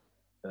as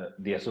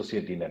the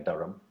Associate Dean at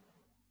Durham,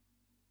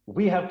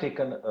 we have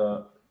taken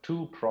a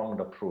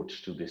two-pronged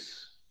approach to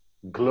this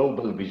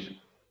global vision,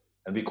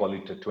 and we call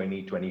it a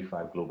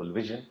 2025 global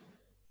vision.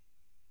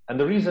 And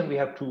the reason we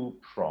have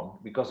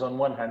two-pronged, because on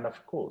one hand,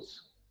 of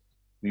course,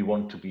 we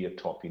want to be a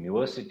top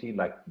university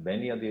like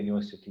many other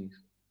universities,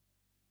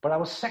 but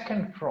our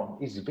second prong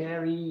is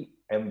very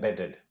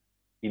embedded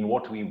in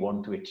what we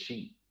want to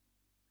achieve.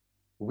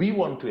 We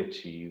want to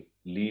achieve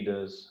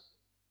leaders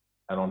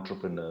and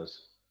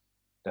entrepreneurs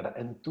that are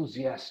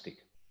enthusiastic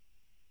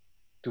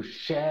to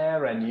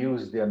share and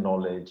use their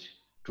knowledge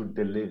to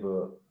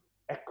deliver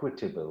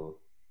equitable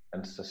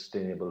and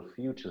sustainable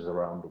futures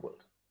around the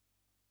world.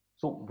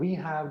 So we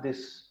have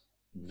this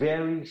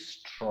very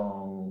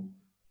strong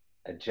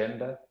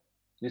agenda,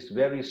 this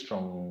very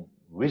strong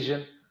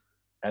vision.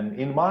 And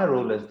in my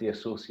role as the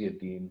Associate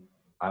Dean,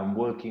 I'm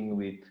working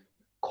with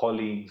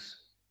colleagues,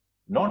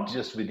 not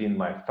just within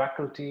my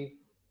faculty,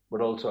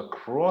 but also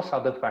across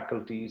other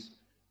faculties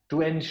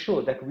to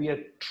ensure that we are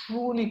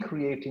truly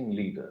creating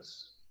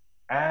leaders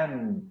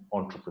and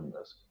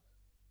entrepreneurs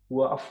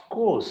who are, of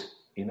course,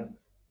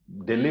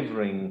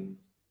 delivering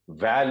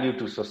value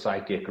to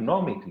society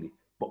economically,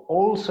 but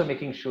also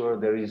making sure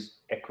there is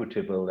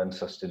equitable and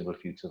sustainable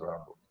future around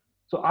the world.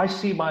 So I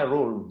see my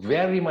role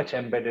very much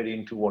embedded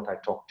into what I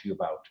talked to you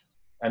about.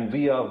 And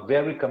we are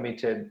very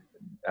committed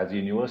as a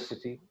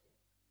university,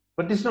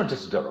 but it's not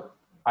just Durham.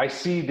 I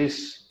see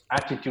this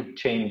attitude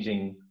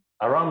changing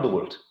around the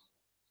world.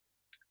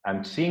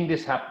 I'm seeing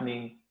this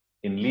happening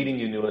in leading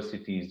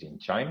universities in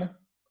China.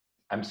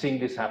 I'm seeing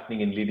this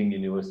happening in leading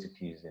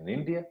universities in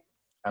India.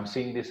 I'm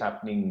seeing this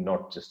happening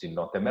not just in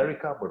North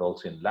America, but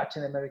also in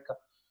Latin America.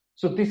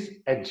 So this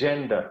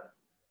agenda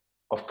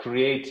of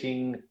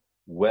creating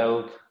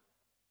wealth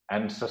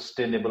and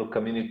sustainable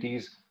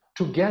communities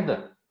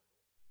together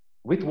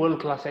with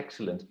world-class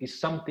excellence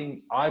is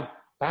something I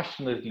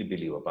passionately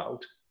believe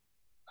about.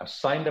 I've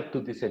signed up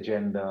to this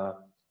agenda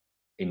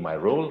in my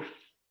role,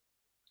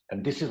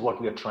 and this is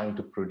what we are trying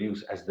to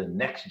produce as the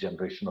next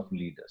generation of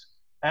leaders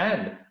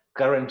and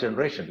current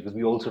generation, because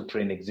we also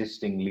train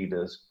existing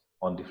leaders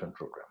on different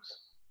programs.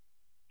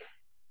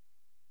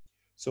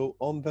 So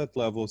on that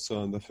level,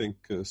 and I think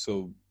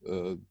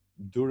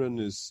Durham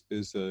is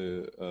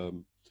a.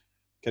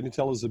 Can you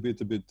tell us a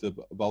bit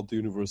about the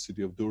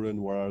University of Durham?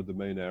 What are the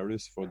main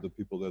areas for the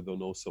people that don't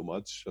know so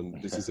much? And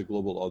this is a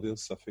global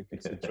audience. I think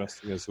it's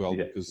interesting as well,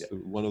 because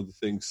one of the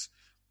things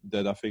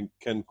that I think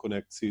can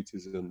connect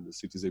cities and the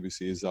Cities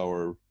ABC is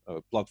our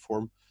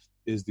platform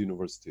is the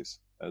universities.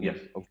 And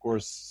of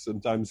course,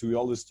 sometimes we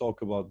always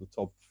talk about the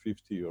top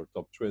 50 or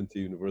top 20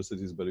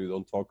 universities, but we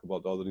don't talk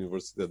about other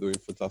universities that are doing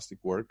fantastic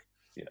work.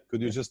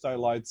 Could you just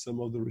highlight some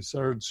of the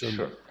research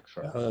and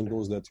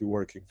angles that you're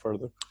working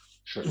further?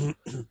 Sure.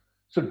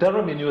 So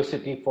Durham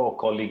University, for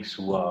colleagues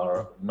who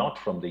are not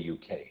from the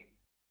UK,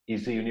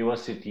 is a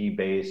university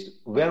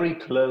based very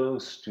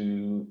close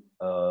to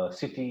a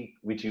city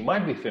which you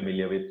might be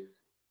familiar with,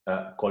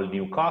 called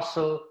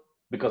Newcastle,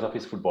 because of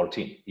its football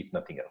team, if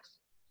nothing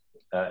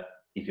else.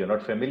 If you're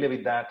not familiar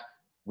with that,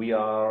 we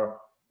are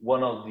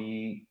one of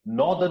the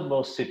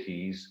northernmost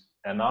cities,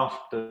 and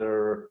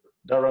after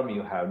Durham,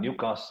 you have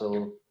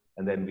Newcastle,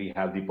 and then we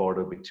have the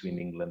border between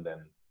England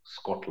and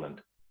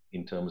Scotland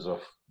in terms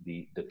of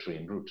the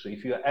train route. So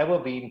if you've ever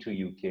been to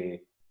UK,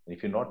 and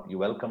if you're not, you're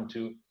welcome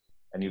to,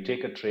 and you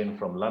take a train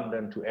from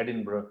London to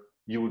Edinburgh,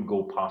 you would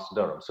go past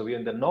Durham. So we're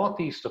in the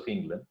northeast of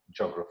England,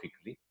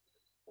 geographically,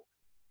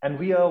 and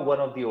we are one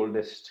of the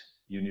oldest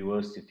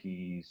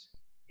universities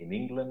in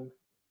England.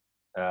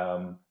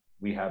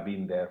 We have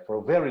been there for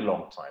a very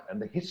long time,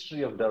 and the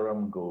history of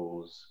Durham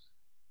goes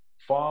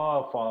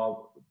far,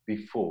 far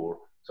before.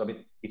 So I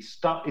mean, its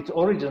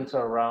origins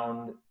are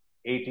around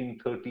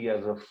 1830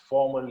 as a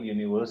formal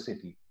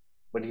university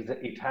but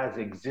it has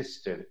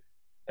existed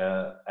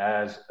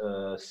as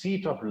a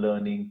seat of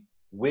learning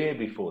way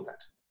before that.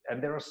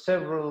 And there are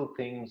several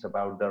things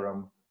about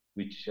Durham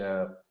which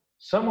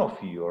some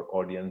of your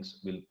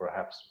audience will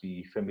perhaps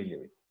be familiar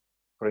with.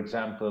 For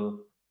example,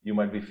 you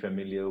might be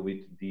familiar with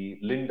the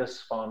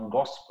Lindisfarne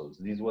Gospels.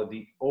 These were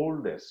the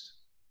oldest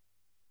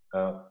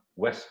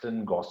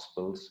Western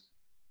Gospels,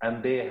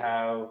 and they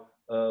have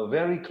a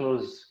very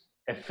close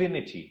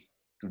affinity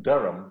to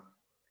Durham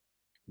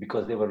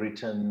because they were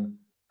written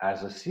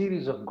as a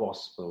series of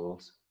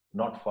Gospels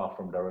not far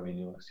from Durham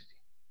University.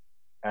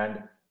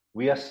 And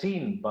we are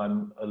seen by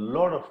a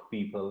lot of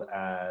people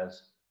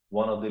as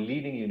one of the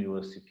leading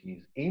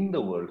universities in the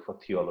world for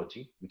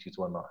theology, which is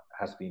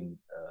has been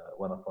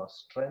one of our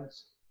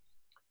strengths.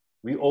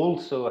 We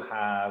also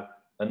have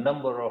a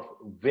number of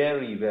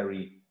very,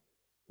 very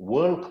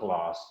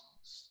world-class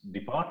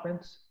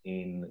departments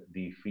in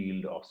the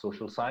field of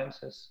social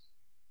sciences,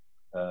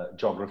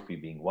 geography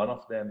being one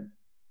of them.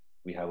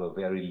 We have a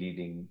very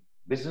leading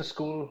business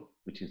school,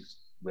 which is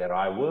where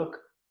I work.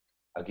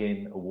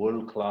 Again, a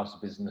world-class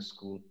business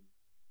school.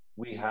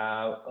 We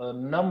have a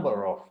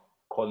number of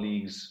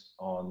colleagues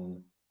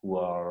who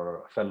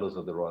are fellows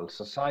of the Royal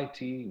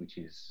Society, which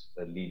is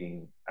a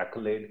leading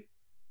accolade,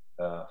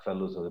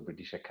 fellows of the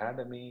British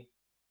Academy,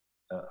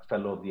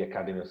 fellow of the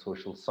Academy of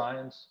Social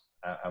Science.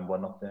 I'm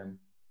one of them.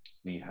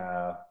 We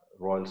have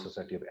Royal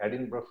Society of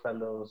Edinburgh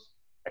Fellows,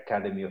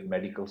 Academy of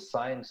Medical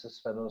Sciences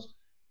Fellows.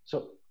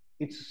 So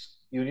it's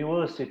a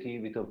university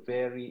with a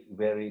very,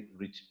 very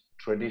rich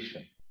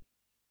tradition.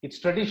 Its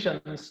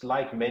traditions,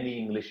 like many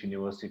English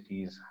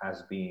universities,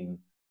 has been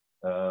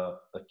a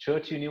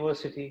church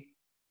university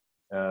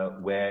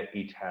where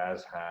it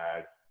has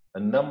had a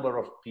number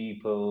of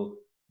people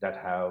that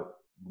have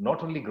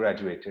not only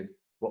graduated,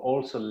 but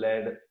also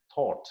led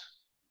thought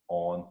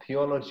on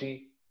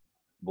theology,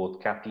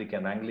 both Catholic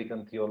and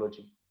Anglican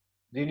theology.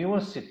 The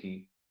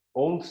university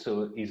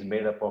also is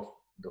made up of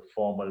the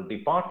formal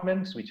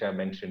departments, which I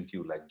mentioned to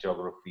you, like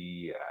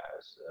geography,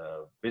 as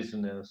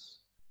business,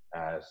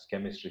 as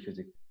chemistry,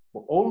 physics,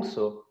 but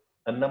also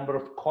a number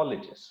of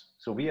colleges.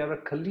 So we are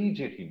a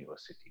collegiate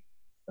university.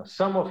 Now,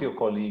 some of your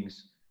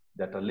colleagues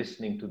that are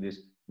listening to this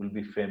will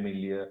be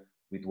familiar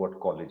with what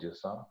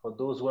colleges are. For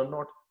those who are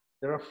not,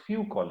 there are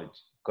few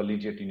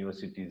collegiate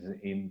universities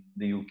in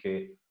the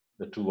UK.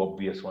 The two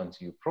obvious ones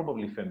you're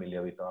probably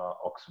familiar with are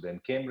Oxford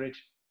and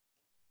Cambridge.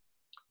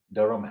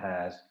 Durham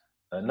has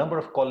a number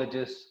of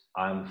colleges.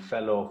 I'm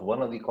fellow of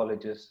one of the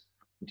colleges,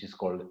 which is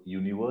called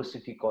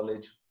University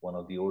College, one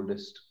of the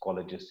oldest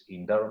colleges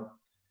in Durham.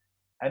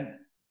 And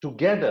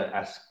together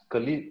as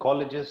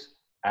colleges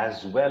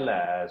as well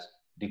as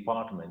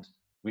departments,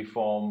 we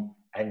form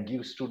and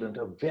give students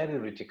a very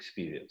rich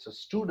experience. So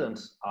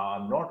students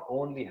are not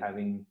only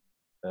having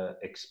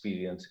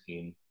experience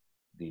in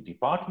the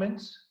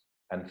departments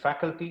and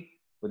faculty,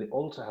 but they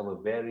also have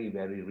a very,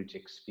 very rich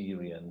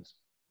experience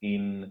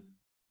in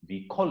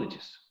the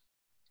colleges.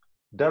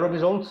 Durham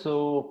is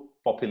also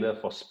popular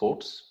for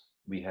sports.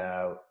 We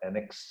have an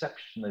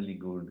exceptionally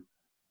good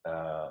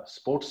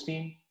sports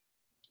team,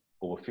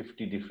 over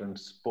 50 different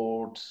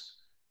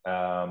sports.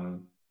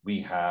 We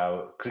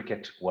have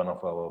cricket, one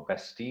of our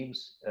best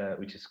teams,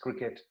 which is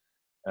cricket.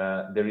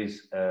 There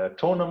is a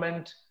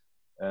tournament,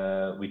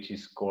 which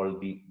is called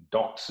the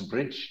Docks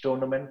Bridge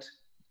Tournament,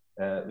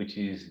 which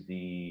is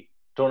the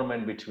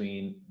tournament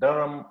between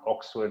Durham,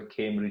 Oxford,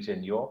 Cambridge,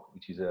 and York,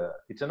 which is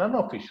it's an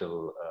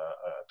unofficial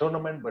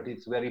tournament, but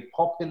it's very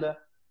popular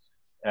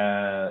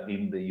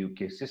in the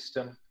UK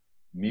system.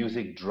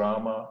 Music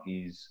drama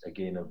is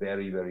again a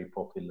very, very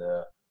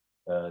popular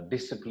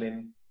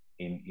discipline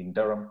in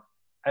Durham,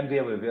 and we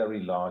have a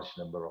very large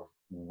number of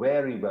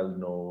very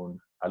well-known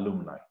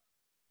alumni.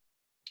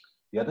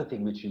 The other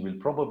thing which you will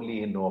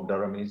probably know of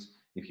Durham is,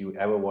 if you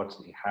ever watched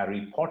the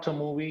Harry Potter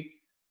movie,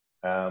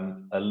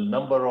 a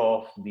number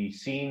of the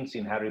scenes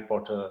in Harry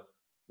Potter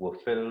were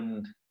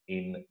filmed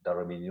in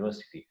Durham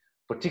University,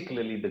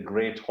 particularly the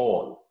Great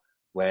Hall,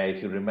 where,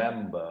 if you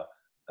remember,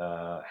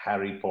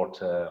 Harry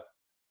Potter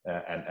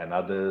and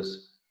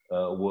others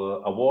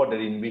were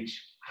awarded in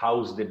which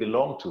house they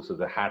belong to, so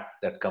the hat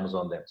that comes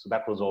on them. So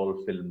that was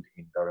all filmed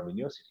in Durham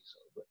University.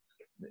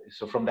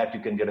 So from that, you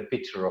can get a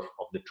picture of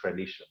the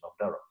tradition of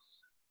Durham.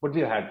 But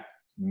we had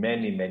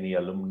many, many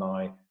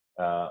alumni.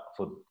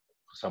 For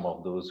some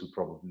of those who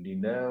probably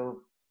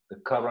know, the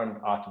current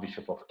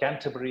Archbishop of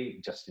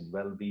Canterbury, Justin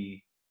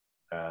Welby.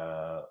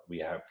 We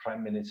have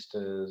prime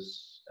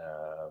ministers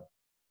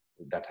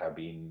that have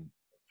been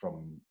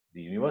from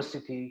the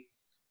university,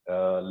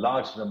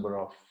 large number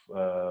of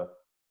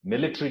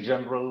military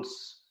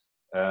generals,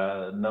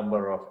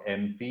 number of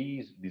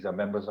MPs, these are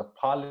members of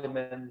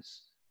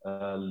parliaments,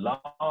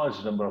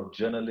 large number of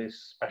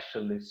journalists,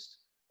 specialists,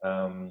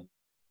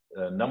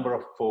 a number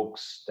of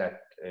folks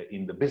that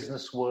in the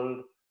business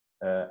world,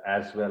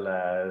 as well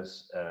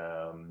as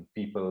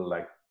people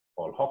like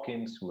Paul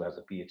Hawkins, who has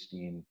a PhD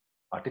in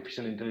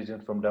artificial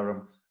intelligence from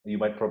Durham. You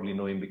might probably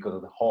know him because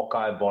of the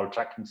Hawkeye ball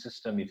tracking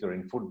system. If you're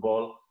in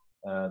football,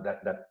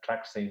 that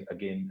tracks in,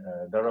 again,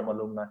 Durham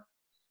alumni.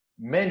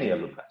 many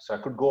alumni. So I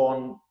could go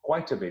on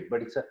quite a bit,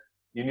 but it's a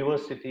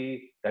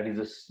university that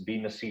is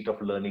been a seat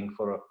of learning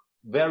for a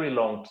very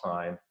long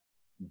time,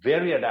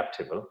 very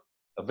adaptable,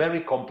 a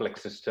very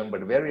complex system,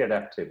 but very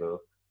adaptable,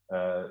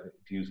 to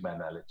use my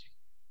analogy.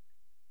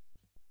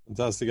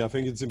 Fantastic. I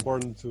think it's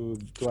important to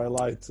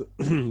highlight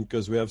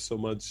because we have so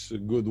much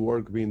good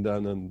work being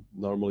done and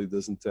normally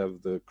doesn't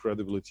have the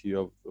credibility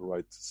of the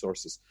right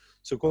sources.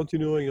 So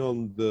continuing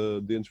on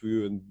the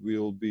interview, and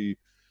we'll be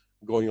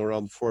going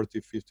around 40,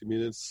 50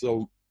 minutes.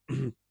 So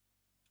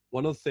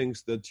one of the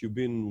things that you've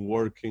been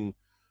working,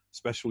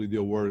 especially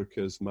your work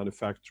as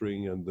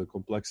manufacturing and the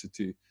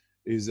complexity,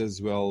 is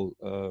as well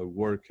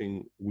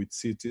working with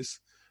cities,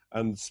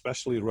 and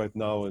especially right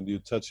now, and you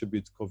touch a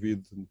bit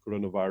COVID and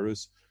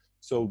coronavirus.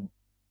 So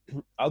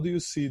how do you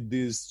see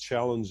these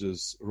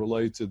challenges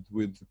related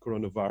with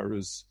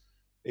coronavirus?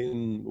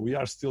 We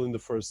are still in the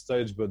first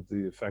stage, but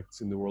the effects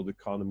in the world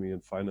economy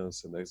and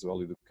finance and as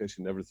well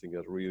education, everything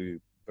are really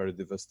very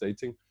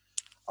devastating.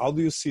 How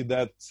do you see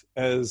that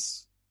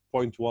as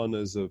point one,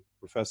 as a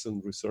professor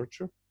and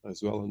researcher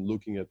as well, and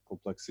looking at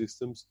complex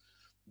systems,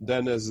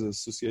 then as an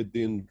associate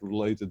dean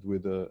related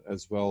with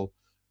as well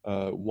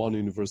one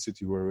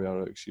university where we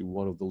are actually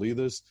one of the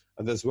leaders,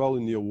 and as well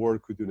in your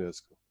work with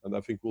UNESCO. And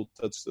I think we'll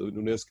touch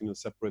UNESCO in a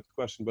separate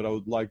question, but I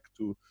would like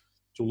to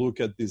look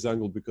at this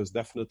angle because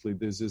definitely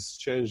this is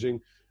changing,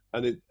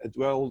 and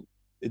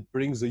it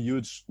brings a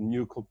huge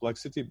new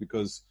complexity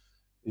because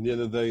in the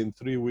end of the day, in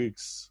 3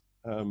 weeks,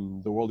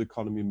 the world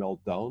economy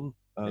melt down,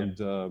 and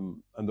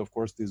of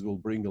course this will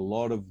bring a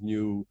lot of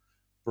new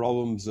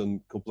problems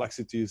and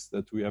complexities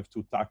that we have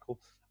to tackle.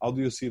 How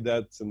do you see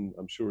that? And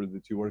I'm sure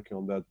that you're working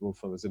on that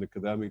both as an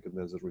academic and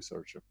as a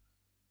researcher.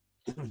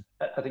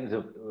 I think it's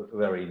a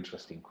very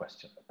interesting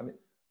question. I mean,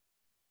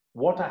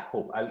 what I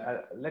hope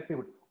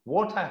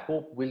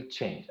will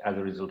change as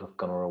a result of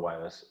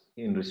coronavirus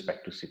in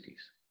respect to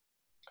cities.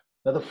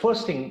 Now, the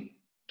first thing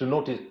to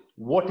note is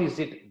what is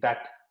it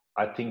that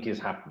I think is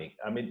happening.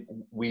 I mean,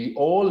 we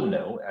all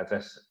know, as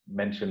I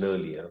mentioned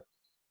earlier,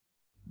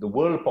 the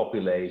world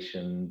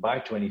population by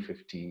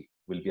 2050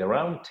 will be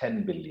around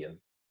 10 billion.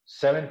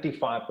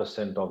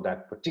 75% of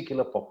that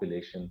particular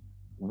population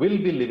will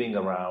be living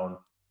around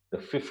the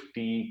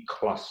 50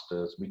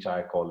 clusters, which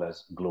I call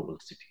as global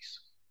cities.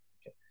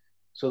 Okay.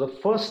 So the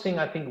first thing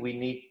I think we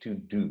need to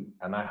do,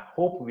 and I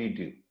hope we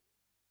do,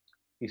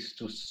 is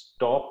to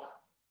stop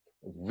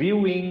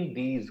viewing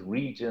these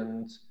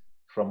regions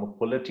from a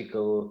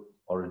political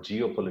or a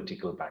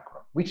geopolitical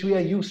background, which we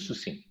are used to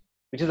seeing,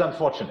 which is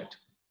unfortunate.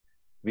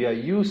 We are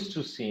used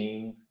to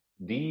seeing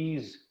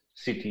these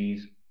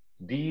cities,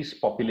 these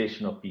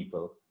population of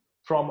people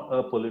from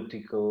a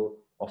political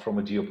or from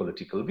a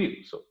geopolitical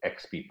view. So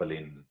X people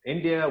in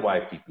India, Y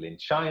people in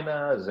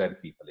China, Z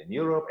people in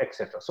Europe,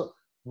 etc. So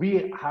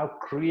we have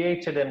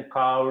created and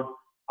carved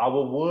our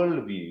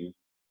worldview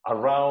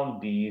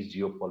around these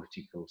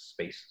geopolitical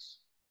spaces.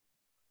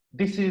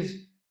 This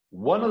is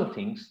one of the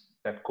things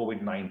that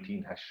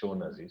COVID-19 has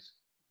shown us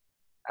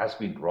has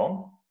been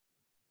wrong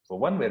for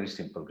one very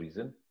simple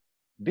reason.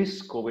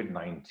 This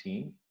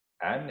COVID-19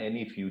 and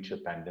any future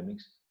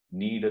pandemics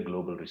need a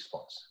global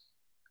response.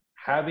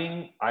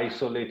 Having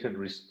isolated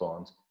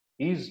response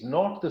is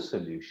not the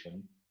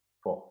solution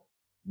for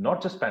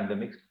not just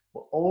pandemics,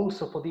 but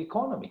also for the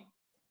economy.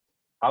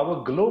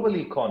 Our global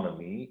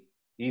economy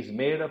is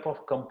made up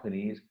of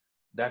companies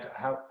that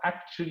have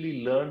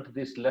actually learned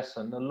this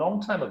lesson a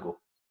long time ago.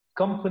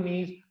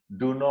 Companies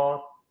do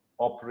not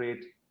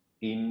operate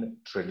in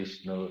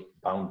traditional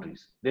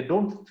boundaries. They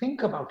don't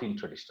think about in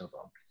traditional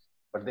boundaries,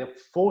 but they're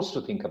forced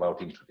to think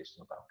about in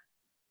traditional boundaries.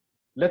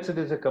 Let's say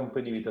there's a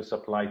company with a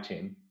supply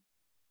chain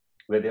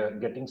where they're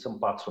getting some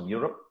parts from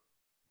Europe.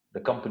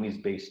 The company is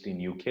based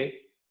in UK.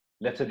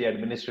 Let's say the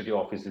administrative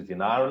office is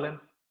in Ireland,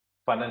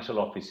 financial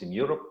office in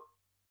Europe,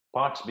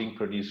 parts being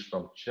produced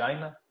from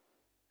China,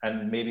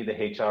 and maybe the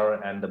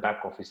HR and the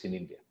back office in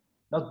India.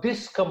 Now,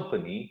 this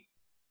company,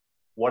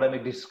 what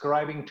I'm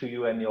describing to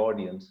you and the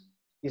audience,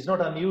 is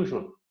not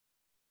unusual.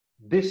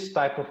 This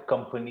type of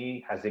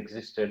company has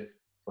existed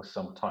for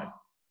some time.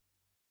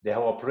 They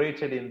have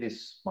operated in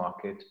this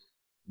market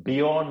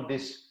beyond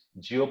this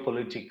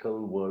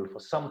geopolitical world for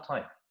some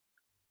time.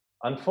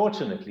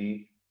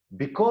 Unfortunately,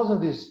 because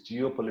of this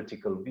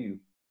geopolitical view,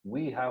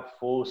 we have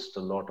forced a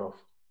lot of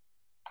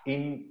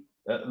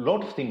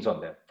things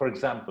on them. For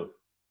example,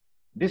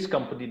 this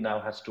company now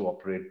has to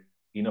operate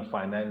in a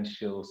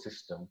financial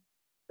system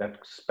that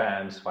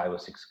spans 5 or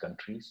 6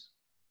 countries.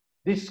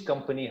 This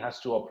company has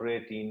to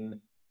operate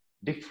in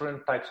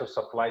different types of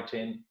supply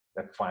chain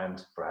that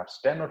spans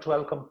perhaps 10 or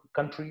 12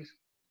 countries.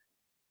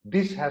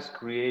 This has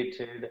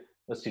created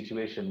a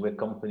situation where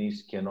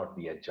companies cannot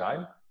be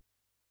agile,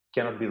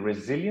 cannot be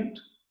resilient,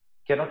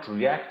 cannot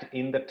react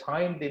in the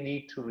time they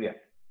need to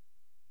react.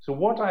 So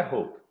what I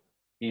hope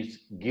is,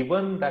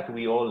 given that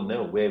we all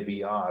know where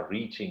we are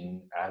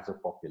reaching as a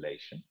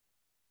population,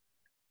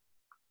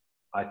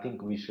 I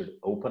think we should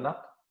open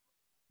up.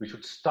 We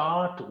should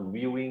start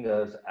viewing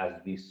us as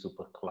these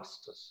super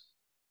clusters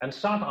and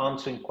start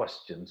answering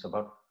questions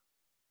about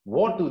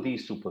What do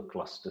these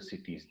supercluster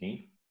cities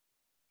need?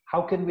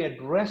 How can we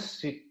address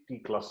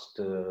city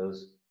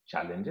clusters'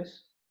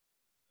 challenges?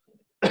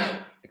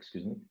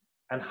 Excuse me.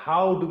 And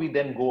how do we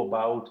then go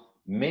about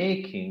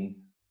making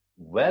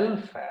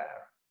welfare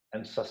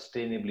and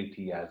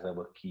sustainability as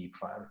our key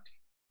priority?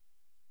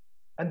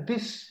 And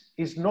this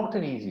is not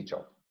an easy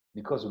job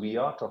because we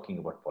are talking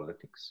about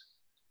politics.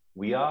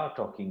 We are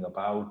talking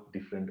about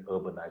different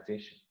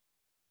urbanization.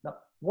 Now,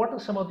 what are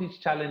some of these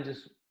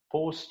challenges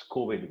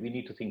post-COVID we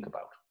need to think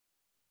about?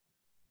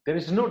 There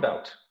is no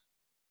doubt,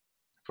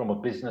 from a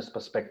business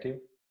perspective,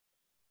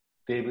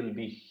 there will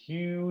be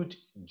huge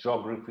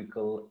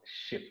geographical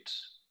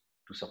shifts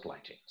to supply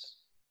chains.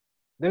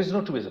 There is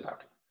no two ways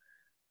about it.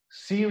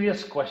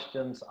 Serious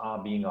questions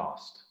are being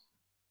asked.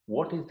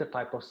 What is the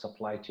type of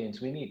supply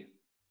chains we need?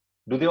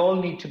 Do they all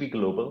need to be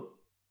global?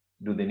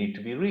 Do they need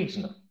to be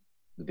regional?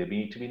 Do they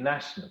need to be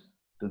national?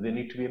 Do they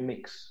need to be a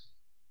mix?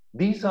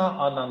 These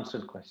are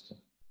unanswered questions.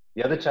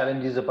 The other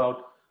challenge is about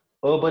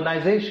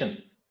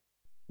urbanization.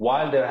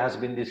 While there has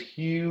been this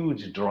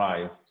huge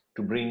drive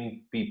to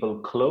bring people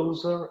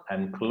closer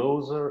and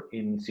closer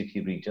in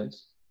city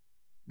regions,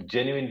 the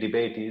genuine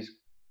debate is,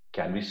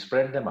 can we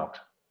spread them out?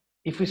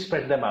 If we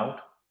spread them out,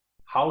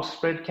 how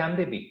spread can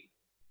they be?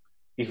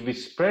 If we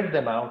spread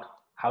them out,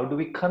 how do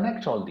we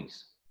connect all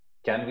these?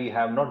 Can we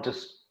have not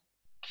just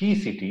key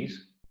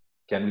cities?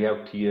 Can we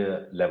have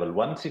tier level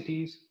 1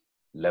 cities,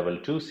 level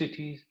 2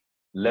 cities,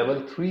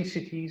 level 3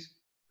 cities?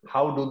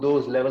 How do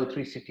those level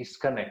 3 cities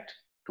connect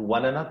to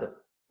one another?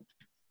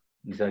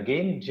 These are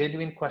again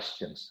genuine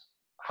questions.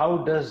 How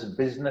does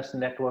business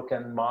network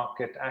and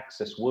market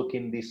access work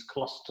in these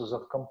clusters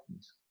of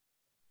companies?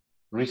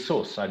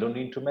 Resource, I don't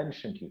need to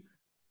mention to you.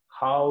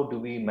 How do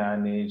we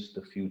manage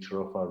the future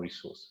of our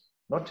resource?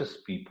 Not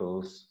just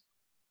people's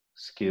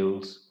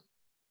skills,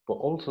 but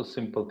also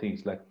simple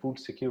things like food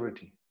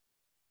security,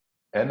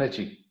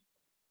 energy,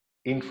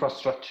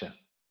 infrastructure.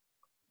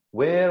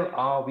 Where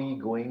are we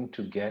going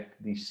to get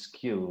these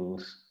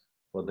skills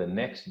for the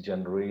next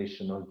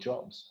generation of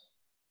jobs?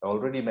 I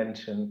already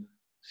mentioned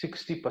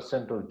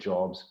 60% of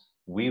jobs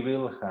we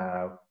will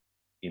have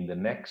in the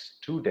next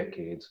 2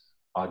 decades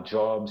are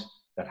jobs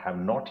that have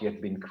not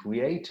yet been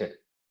created.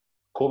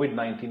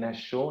 COVID-19 has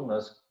shown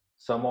us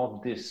some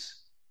of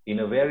this in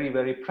a very,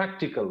 very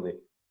practical way.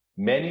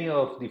 Many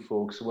of the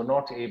folks who were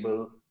not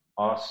able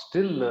are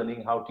still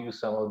learning how to use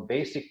some of the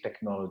basic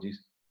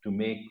technologies to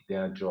make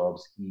their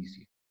jobs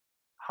easier.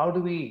 How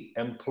do we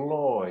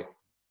employ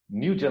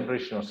new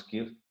generation of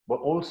skills, but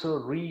also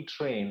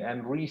retrain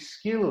and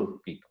reskill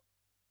people?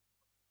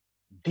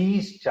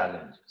 These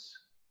challenges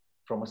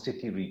from a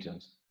city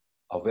regions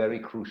are very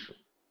crucial.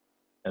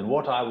 And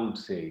what I would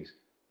say is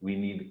we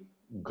need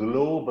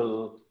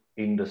global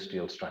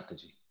industrial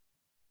strategy,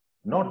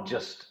 not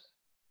just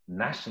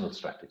national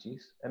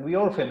strategies. And we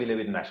are familiar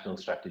with national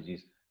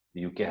strategies.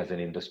 The UK has an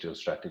industrial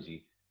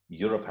strategy.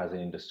 Europe has an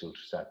industrial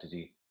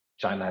strategy.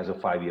 China has a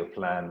 5-year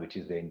plan, which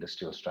is the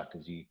industrial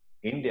strategy.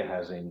 India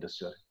has an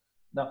industrial.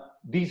 Now,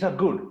 these are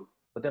good,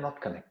 but they're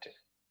not connected.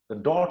 The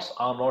dots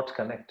are not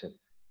connected.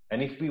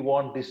 And if we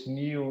want this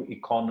new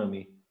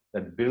economy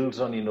that builds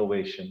on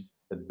innovation,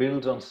 that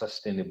builds on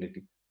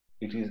sustainability,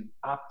 it is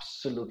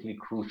absolutely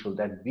crucial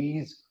that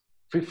these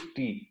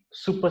 50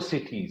 super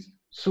cities,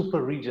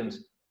 super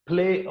regions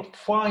play a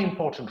far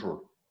important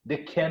role. They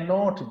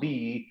cannot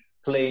be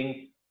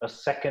playing a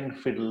second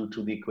fiddle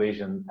to the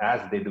equation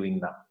as they're doing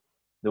now.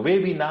 The way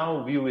we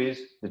now view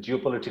is the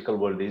geopolitical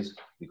world is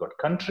we got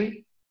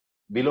country,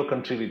 below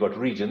country we got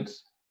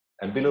regions,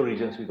 and below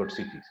regions we got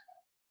cities.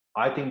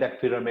 I think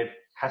that pyramid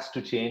has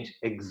to change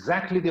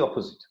exactly the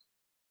opposite.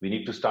 We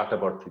need to start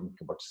thinking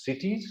about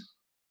cities,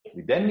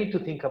 we then need to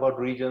think about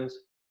regions,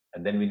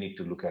 and then we need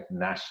to look at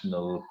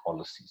national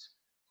policies.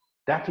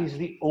 That is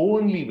the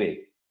only way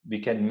we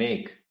can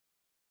make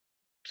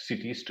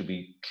cities to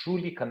be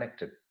truly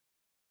connected.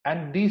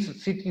 And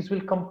these cities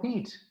will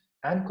compete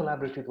and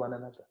collaborate with one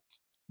another.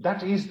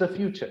 That is the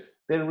future.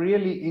 There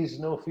really is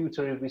no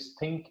future if we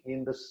think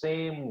in the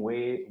same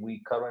way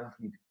we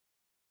currently do.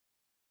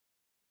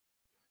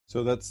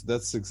 So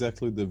that's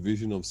exactly the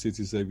vision of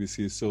Cities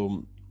ABC.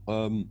 So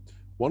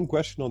one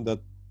question on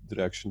that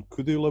direction,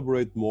 could you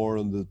elaborate more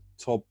on the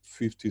top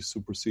 50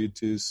 super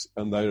cities?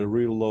 And I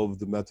really love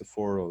the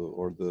metaphor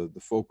or the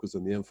focus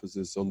and the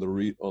emphasis on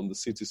the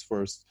cities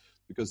first,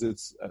 because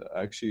it's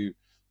actually,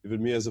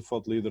 even me as a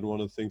thought leader, one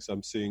of the things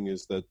I'm seeing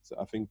is that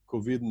I think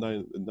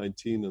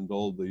COVID-19 and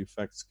all the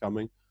effects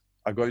coming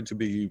are going to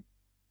be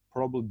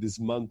probably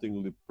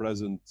dismantling the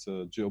present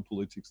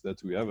geopolitics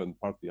that we have and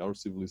partly our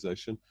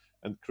civilization,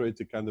 and create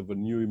a kind of a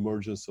new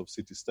emergence of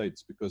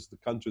city-states, because the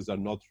countries are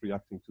not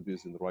reacting to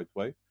this in the right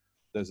way.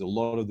 There's a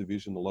lot of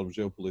division, a lot of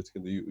geopolitics,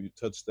 and you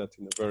touched that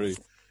in a very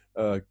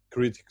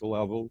critical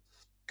level.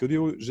 Could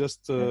you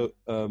just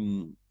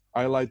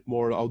highlight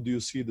more, how do you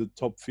see the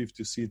top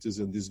 50 cities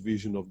and this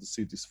vision of the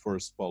cities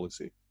first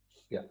policy?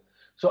 Yeah.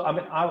 So, I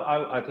mean,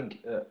 I think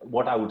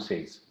what I would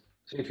say is,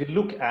 so if you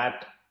look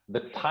at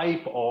the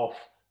type of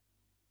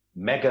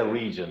mega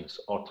regions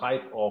or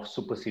type of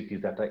super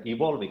cities that are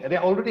evolving, and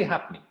they're already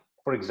happening.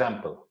 For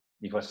example,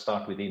 if I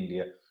start with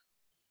India,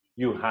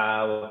 you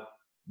have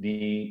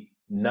the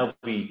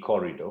Navi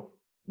corridor.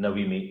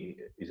 Navi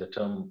is a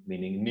term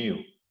meaning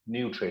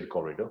new trade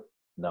corridor.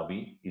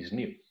 Navi is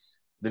new.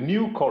 The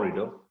new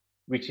corridor,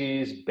 which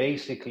is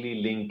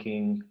basically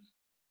linking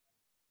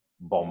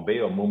Bombay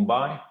or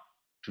Mumbai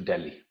to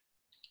Delhi.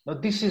 Now,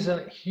 this is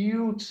a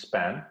huge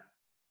span,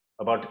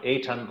 about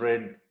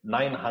 800,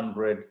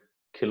 900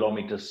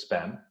 kilometers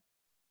span,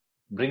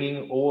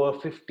 bringing over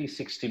 50,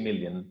 60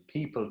 million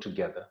people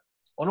together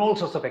on all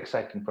sorts of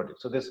exciting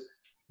projects. So this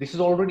is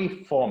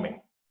already forming.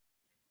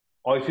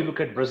 Or if you look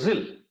at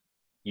Brazil,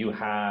 you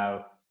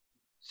have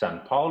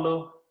Sao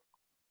Paulo,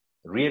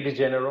 Rio de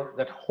Janeiro,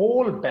 that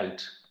whole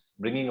belt,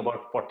 bringing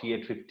about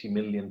 48, 50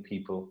 million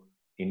people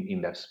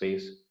in that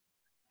space.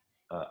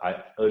 I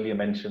earlier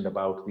mentioned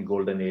about the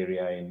golden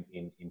area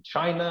in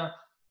China.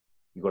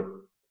 You got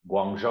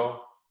Guangzhou,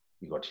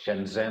 you got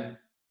Shenzhen.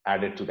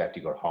 Added to that,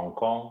 you got Hong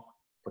Kong,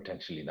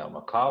 potentially now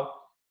Macau.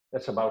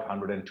 That's about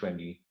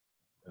 120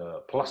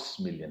 plus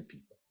million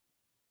people.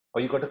 Or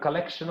you got a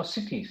collection of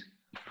cities.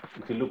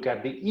 If you look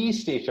at the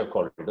East Asia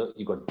corridor,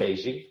 you got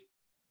Beijing,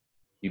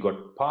 you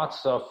got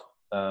parts of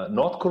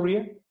North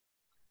Korea,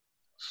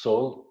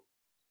 Seoul,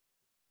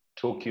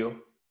 Tokyo,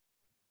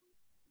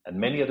 and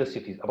many other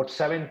cities, about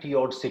 70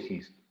 odd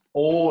cities,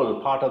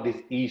 all part of this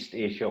East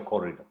Asia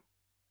corridor.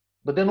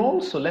 But then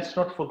also, let's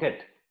not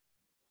forget,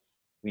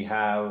 we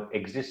have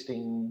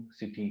existing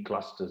city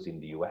clusters in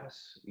the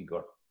US. We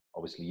got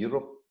obviously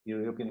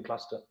European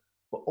cluster,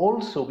 but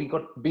also we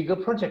got bigger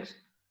projects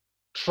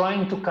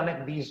trying to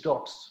connect these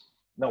dots.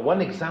 Now,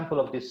 one example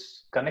of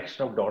this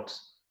connection of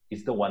dots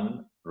is the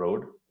One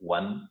Road,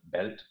 One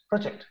Belt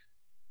project.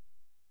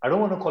 I don't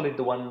want to call it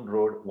the One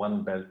Road,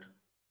 One Belt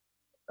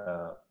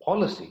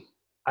policy.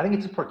 I think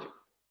it's a project.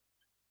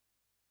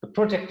 The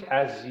project,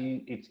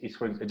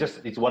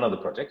 it's one of the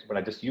projects, but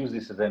I just use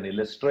this as an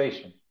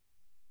illustration.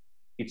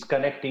 It's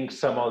connecting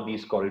some of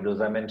these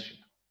corridors I mentioned.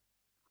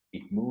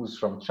 It moves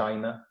from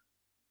China,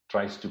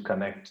 tries to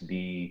connect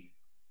the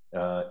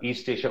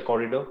East Asia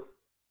corridor.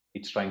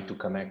 It's trying to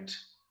connect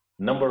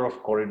number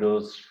of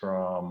corridors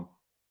from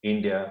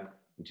India,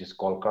 which is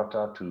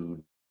Kolkata,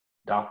 to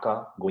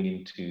Dhaka, going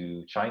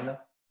into China.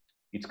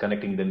 It's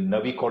connecting the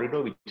Navi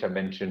corridor, which I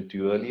mentioned to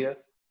you earlier,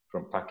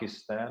 from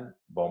Pakistan,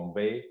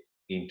 Bombay,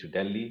 into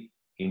Delhi,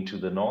 into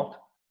the north.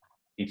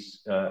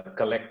 It's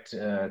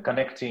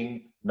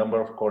connecting number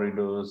of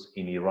corridors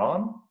in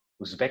Iran,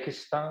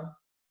 Uzbekistan,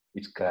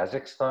 it's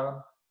Kazakhstan,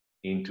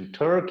 into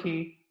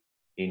Turkey,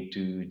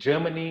 into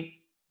Germany,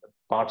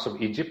 parts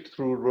of Egypt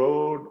through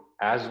road,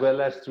 as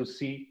well as through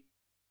sea.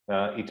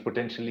 It's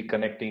potentially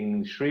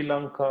connecting Sri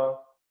Lanka,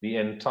 the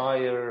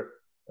entire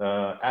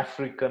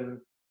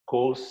African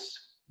coast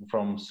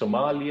from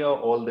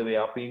Somalia all the way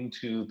up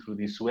through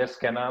the Suez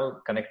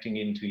Canal, connecting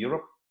into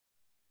Europe.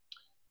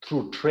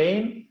 Through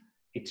train,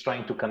 it's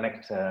trying to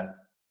connect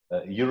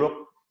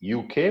Europe,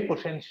 UK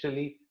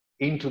potentially,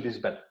 into this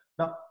belt.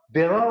 Now,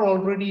 there are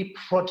already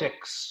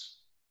projects,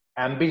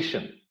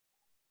 ambition,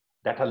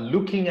 that are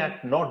looking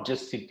at not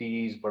just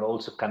cities, but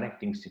also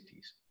connecting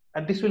cities.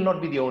 And this will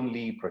not be the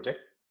only project,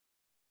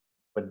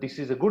 but this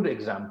is a good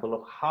example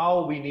of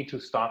how we need to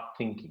start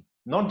thinking,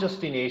 not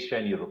just in Asia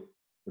and Europe,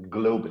 but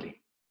globally.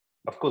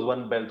 Of course,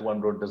 One Belt,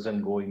 One Road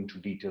doesn't go into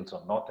details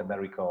on North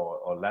America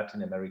or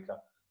Latin America,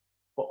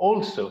 but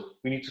also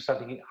we need to start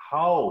thinking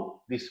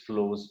how this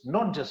flows,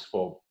 not just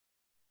for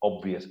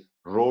obvious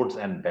roads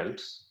and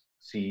belts,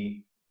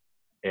 sea,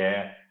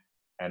 air,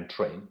 and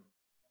train,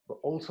 but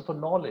also for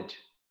knowledge.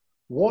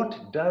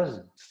 What does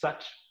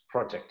such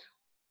project,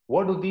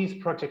 what do these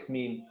projects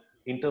mean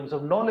in terms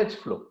of knowledge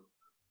flow?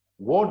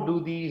 What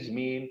do these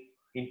mean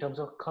in terms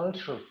of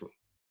cultural flow?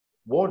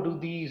 What do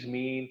these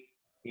mean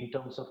in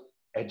terms of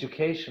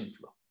education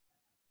flow?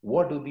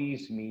 What do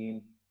these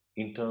mean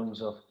in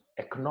terms of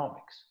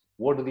economics?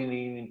 What do they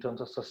mean in terms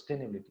of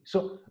sustainability?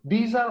 So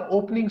these are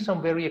opening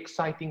some very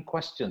exciting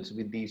questions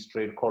with these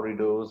trade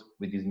corridors,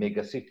 with these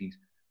mega cities,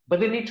 but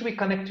they need to be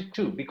connected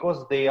too,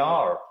 because they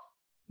are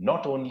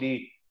not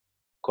only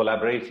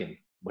collaborating,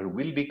 but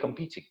will be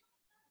competing.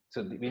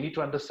 So we need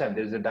to understand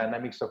there is a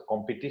dynamics of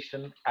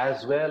competition,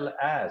 as well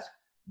as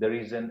there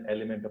is an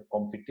element of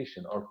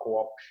competition or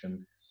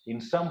co-option in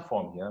some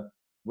form here,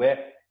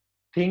 where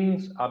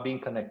things are being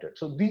connected.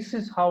 So this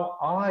is how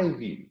I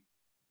view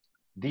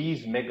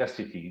these mega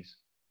cities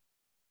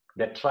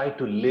that try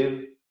to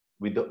live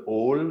with the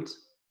old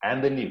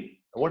and the new.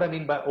 What I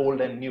mean by old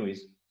and new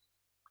is,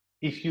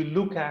 if you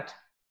look at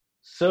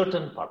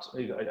certain parts,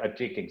 I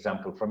take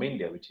example from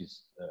India, which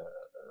is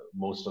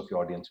most of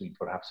your audience will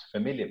perhaps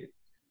familiar with.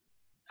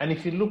 And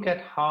if you look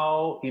at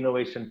how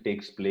innovation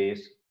takes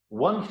place,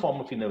 one form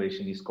of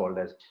innovation is called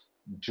as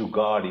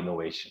Jugaad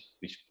innovation,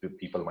 which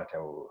people might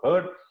have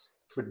heard.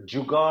 But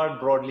Jugaad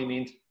broadly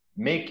means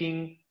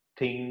making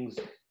things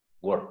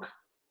work.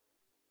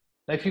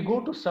 Now, if you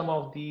go to some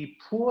of the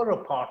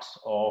poorer parts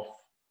of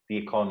the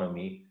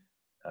economy,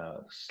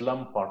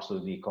 slum parts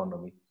of the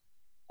economy,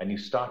 and you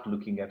start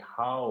looking at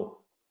how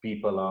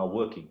people are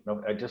working.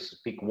 Now, I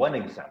just pick one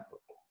example.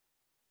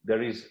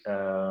 There is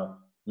a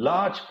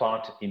large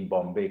part in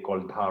Bombay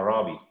called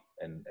Dharavi,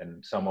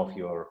 and some of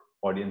your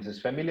audience is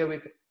familiar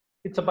with it.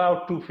 It's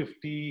about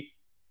 250,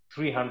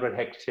 300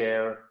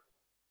 hectare.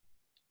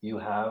 You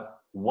have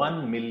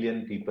 1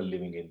 million people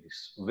living in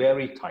this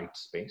very tight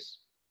space.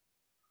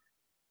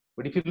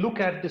 But if you look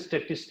at the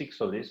statistics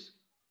of this,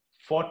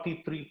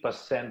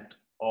 43%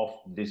 of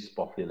this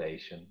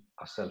population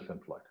are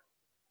self-employed,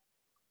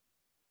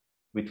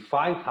 with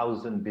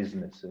 5,000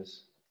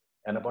 businesses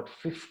and about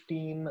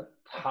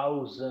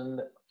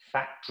 15,000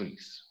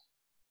 factories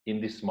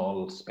in this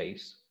small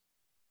space,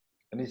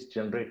 and it's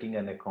generating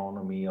an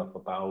economy of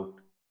about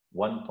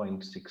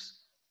 1.6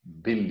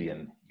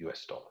 billion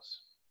US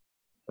dollars.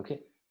 Okay,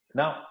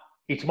 now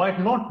it might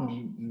not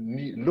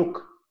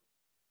look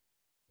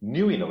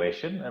new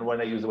innovation, and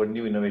when I use the word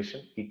new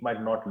innovation, it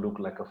might not look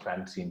like a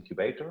fancy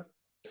incubator.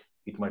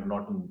 It might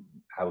not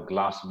have a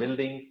glass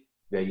building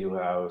where you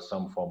have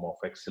some form of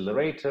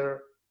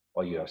accelerator,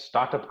 or you have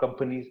startup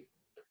companies,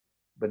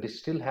 but they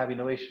still have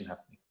innovation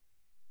happening.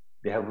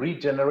 They have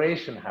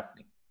regeneration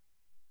happening.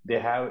 They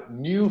have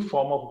new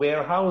form of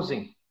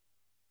warehousing,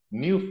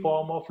 new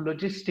form of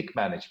logistic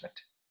management.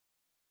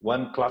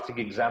 One classic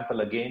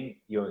example, again,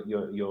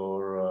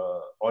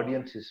 your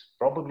audience is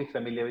probably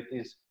familiar with,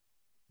 is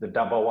the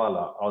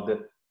Dabawala, or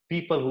the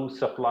people who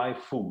supply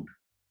food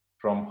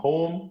from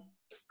home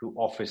to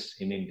office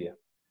in India.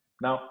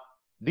 Now,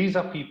 these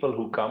are people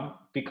who come,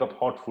 pick up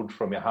hot food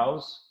from your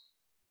house,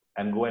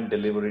 and go and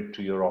deliver it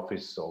to your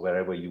office or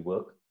wherever you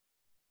work.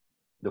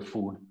 The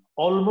food,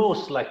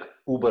 almost like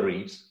Uber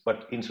Eats,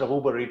 but instead of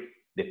Uber Eats,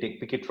 they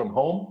pick it from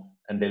home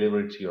and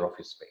deliver it to your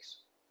office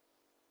space.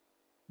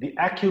 The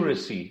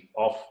accuracy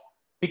of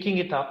picking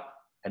it up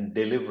and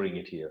delivering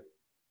it here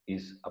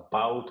is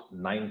about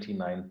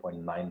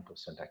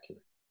 99.9%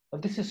 accurate. Now,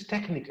 this is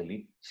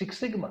technically Six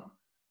Sigma.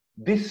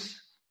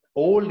 This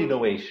old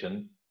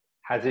innovation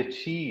has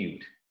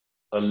achieved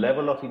a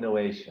level of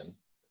innovation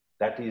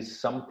that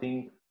is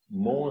something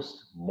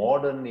most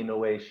modern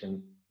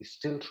innovation is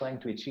still trying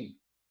to achieve,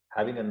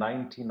 having a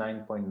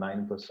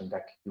 99.9%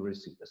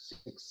 accuracy, a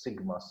Six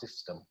Sigma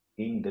system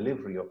in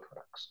delivery of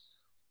products.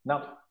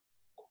 Now,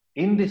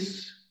 in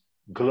this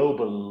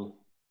global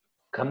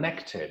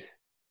connected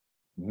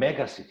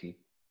megacity,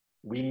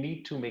 we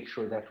need to make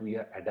sure that we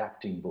are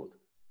adapting both,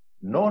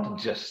 not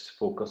just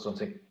focus on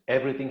saying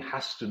everything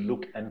has to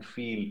look and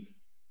feel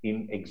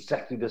in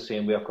exactly the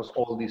same way across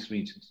all these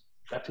regions.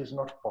 That is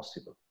not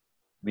possible.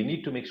 We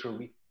need to make sure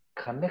we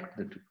connect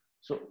the two.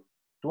 So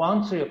to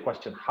answer your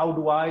question, how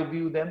do I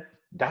view them?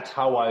 That's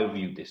how I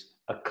view this,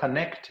 a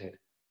connected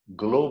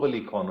global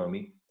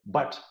economy,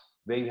 but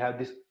where you have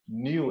this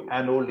new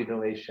and old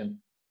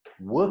innovation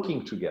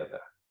working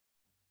together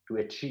to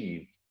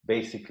achieve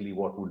basically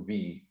what would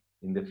be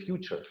in the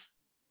future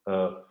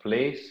a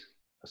place,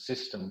 a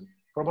system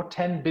for about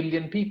 10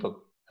 billion people.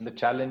 And the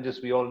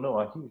challenges we all know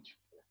are huge.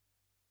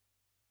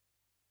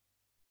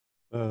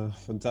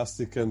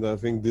 Fantastic. And I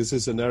think this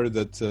is an area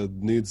that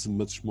needs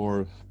much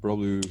more,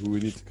 probably we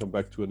need to come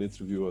back to an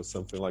interview or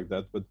something like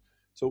that. But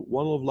so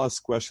one of the last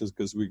questions,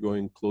 because we're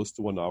going close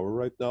to 1 hour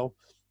right now.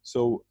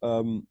 So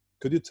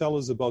could you tell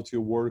us about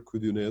your work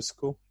with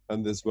UNESCO,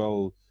 and as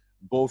well,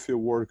 both your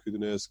work with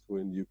UNESCO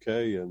in UK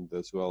and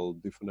as well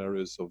different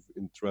areas of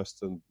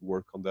interest and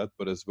work on that,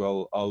 but as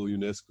well how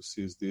UNESCO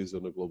sees this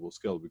on a global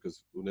scale,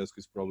 because UNESCO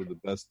is probably the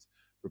best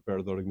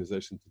prepared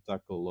organization to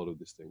tackle a lot of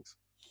these things.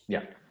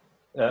 Yeah.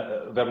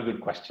 Very good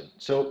question.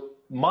 So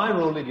my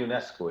role at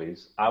UNESCO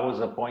is I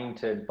was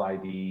appointed by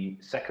the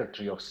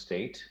Secretary of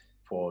State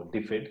for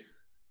DFID,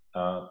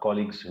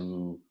 colleagues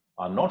who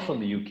are not from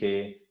the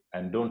UK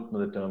and don't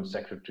know the term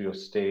Secretary of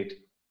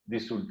State.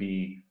 This would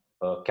be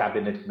a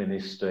cabinet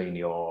minister in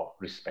your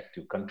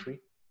respective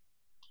country.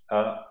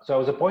 So I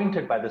was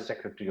appointed by the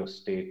Secretary of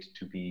State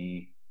to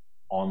be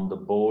on the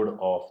board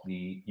of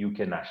the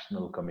UK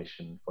National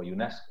Commission for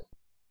UNESCO.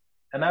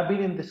 And I've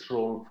been in this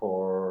role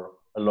for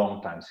a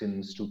long time,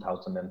 since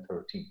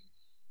 2013.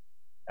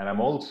 And I'm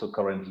also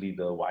currently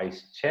the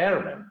vice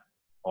chairman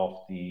of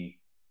the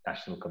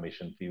National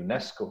Commission for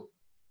UNESCO.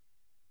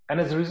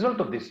 And as a result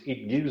of this,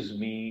 it gives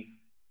me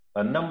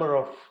a number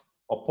of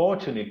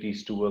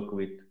opportunities to work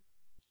with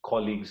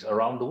colleagues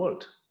around the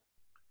world,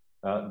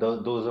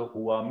 those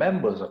who are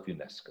members of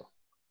UNESCO,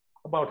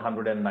 about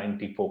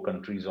 194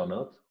 countries on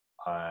earth.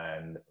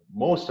 And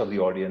most of the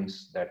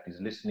audience that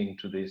is listening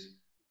to this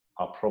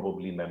are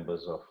probably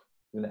members of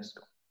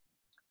UNESCO.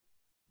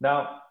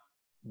 Now,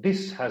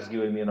 this has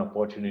given me an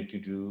opportunity to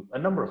do a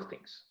number of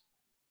things.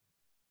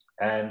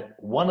 And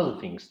one of the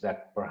things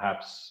that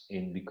perhaps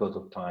because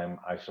of time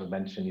I shall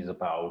mention is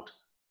about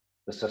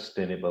the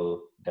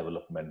Sustainable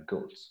Development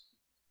Goals.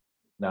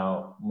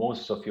 Now,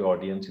 most of your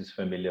audience is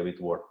familiar with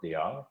what they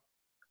are.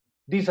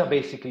 These are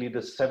basically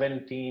the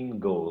 17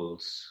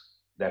 goals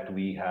that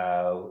we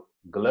have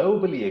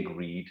globally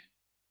agreed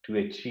to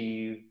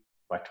achieve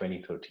by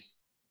 2030.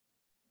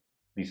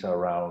 These are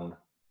around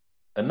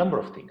a number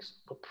of things,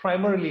 but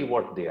primarily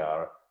what they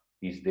are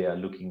is they are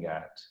looking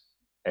at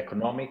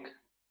economic,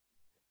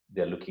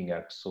 they're looking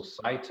at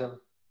societal,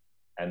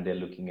 and they're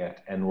looking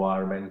at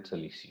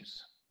environmental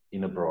issues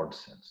in a broad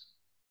sense.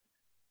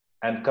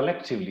 And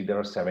collectively, there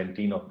are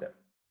 17 of them.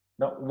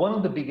 Now, one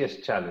of the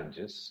biggest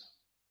challenges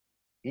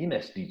in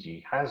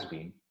SDG has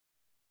been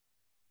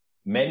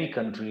many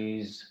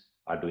countries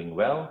are doing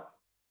well,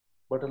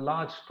 but a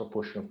large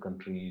proportion of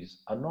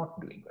countries are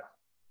not doing well.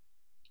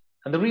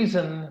 And the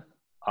reason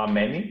are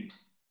many,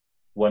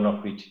 one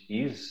of which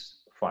is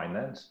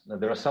finance. Now,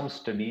 there are some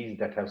studies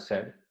that have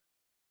said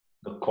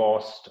the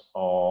cost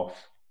of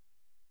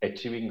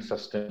achieving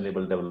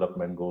sustainable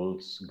development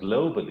goals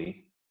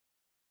globally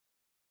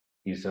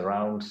is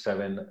around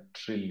 $7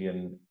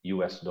 trillion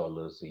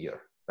a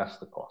year. That's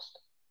the cost.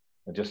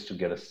 Now, just to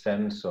get a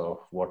sense of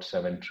what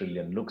 7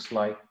 trillion looks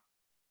like,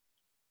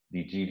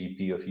 the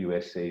GDP of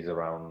USA is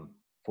around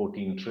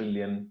 14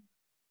 trillion.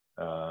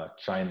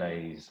 China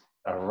is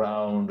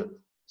around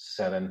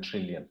 7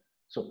 trillion.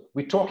 So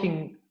we're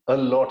talking a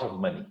lot of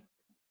money.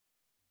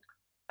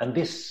 And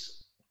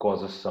this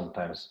causes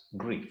sometimes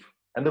grief.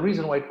 And the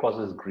reason why it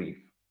causes grief,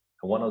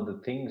 one of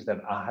the things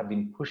that I have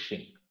been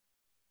pushing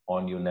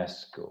on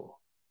UNESCO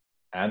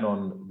and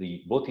on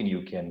both in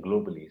UK and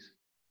globally is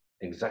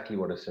exactly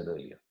what I said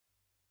earlier.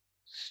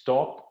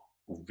 Stop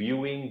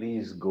viewing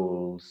these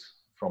goals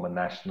from a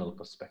national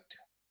perspective.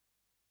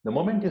 The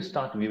moment you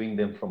start viewing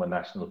them from a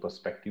national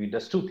perspective, it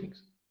does two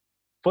things.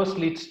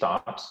 Firstly, it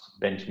starts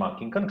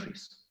benchmarking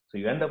countries. So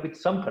you end up with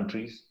some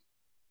countries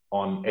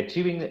on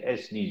achieving the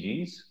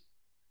SDGs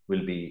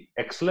will be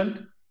excellent,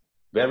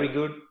 very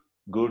good,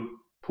 good,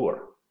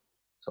 poor.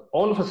 So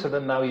all of a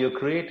sudden now you've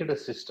created a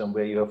system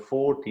where you have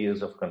 4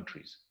 tiers of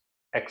countries,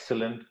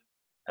 excellent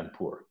and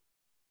poor.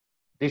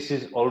 This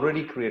has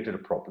already created a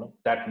problem.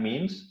 That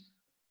means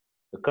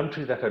the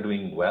countries that are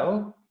doing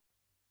well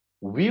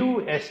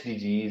view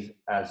SDGs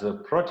as a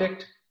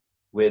project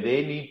where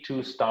they need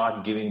to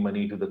start giving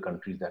money to the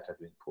countries that are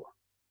doing poor.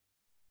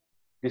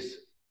 This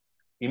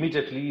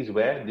immediately is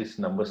where this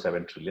number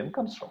 7 trillion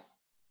comes from.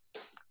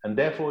 And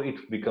therefore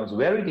it becomes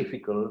very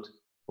difficult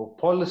for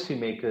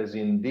policymakers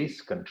in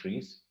these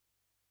countries,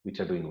 which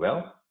are doing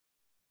well,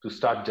 to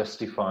start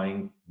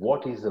justifying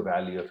what is the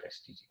value of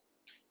SDG.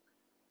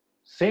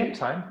 Same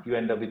time, you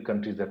end up with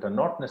countries that are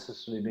not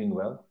necessarily doing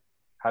well,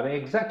 having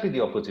exactly the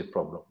opposite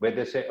problem, where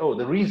they say, oh,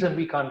 the reason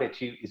we can't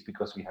achieve is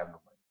because we have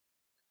no money.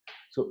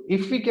 So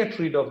if we get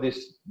rid of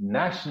these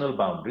national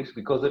boundaries,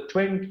 because the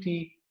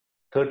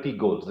 2030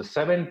 goals, the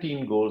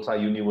 17 goals are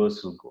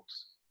universal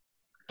goals.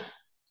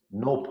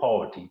 No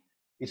poverty.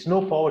 It's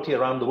no poverty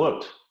around the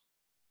world.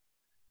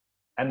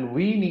 And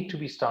we need to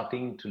be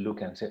starting to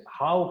look and say,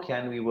 how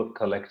can we work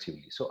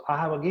collectively? So I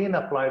have again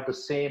applied the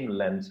same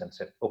lens and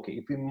said, okay,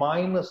 if we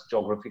minus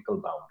geographical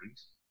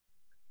boundaries,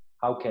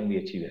 how can we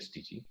achieve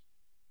SDG?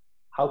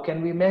 How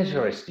can we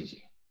measure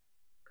SDG?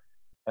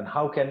 And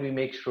how can we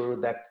make sure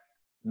that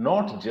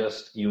not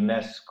just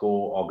UNESCO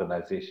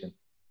organization,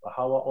 but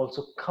how are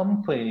also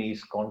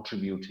companies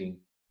contributing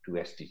to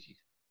SDGs?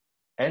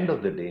 End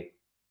of the day,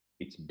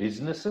 it's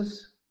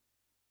businesses,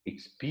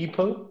 it's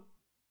people,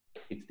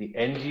 it's the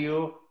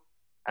NGO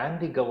and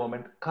the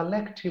government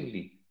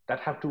collectively that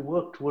have to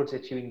work towards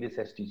achieving this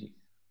SDG.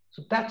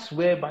 So that's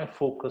where my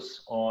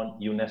focus on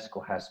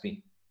UNESCO has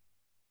been.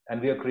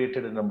 And we have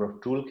created a number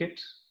of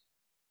toolkits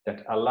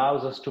that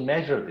allows us to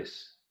measure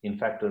this. In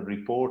fact, a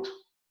report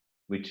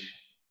which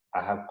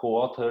I have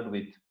co-authored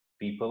with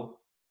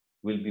people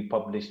will be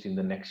published in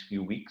the next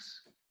few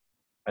weeks.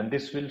 And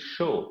this will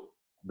show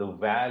the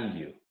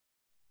value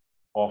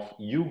of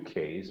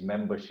UK's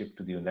membership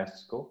to the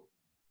UNESCO,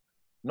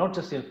 not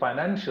just in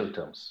financial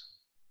terms,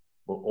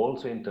 but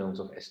also in terms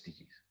of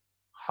SDGs.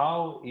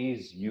 How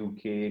is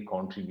UK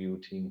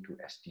contributing to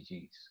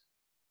SDGs?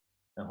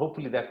 And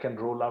hopefully that can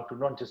roll out to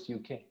not just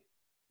UK,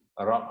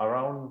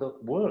 around the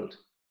world,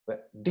 where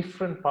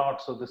different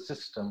parts of the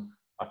system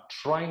are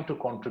trying to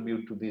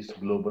contribute to this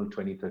global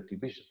 2030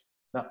 vision.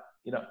 Now,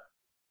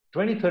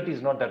 2030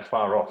 is not that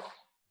far off,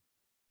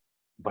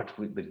 but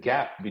with the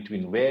gap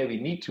between where we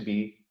need to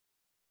be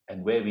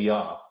and where we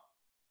are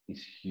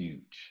is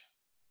huge.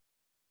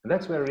 And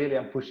that's where really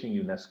I'm pushing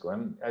UNESCO.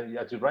 And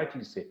as you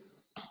rightly say,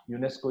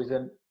 UNESCO is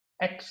an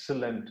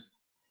excellent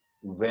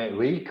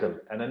vehicle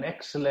and an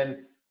excellent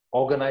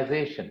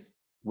organization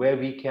where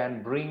we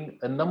can bring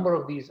a number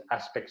of these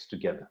aspects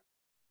together.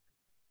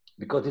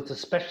 Because it's a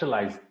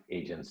specialized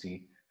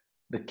agency,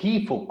 the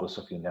key focus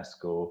of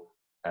UNESCO,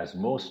 as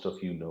most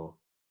of you know,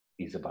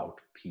 is about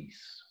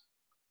peace.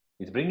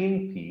 It's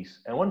bringing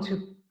peace. And once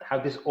you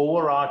have this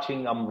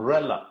overarching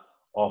umbrella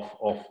of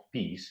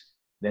peace,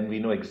 then we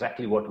know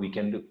exactly what we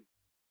can do.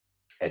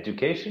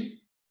 Education,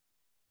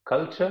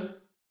 culture,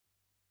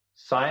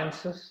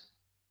 sciences,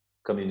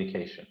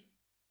 communication.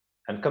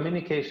 And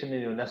communication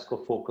in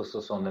UNESCO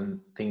focuses on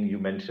a thing you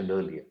mentioned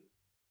earlier,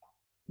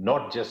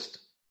 not just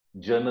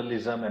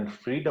journalism and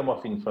freedom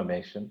of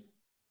information,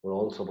 but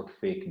also about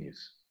fake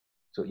news.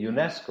 So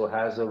UNESCO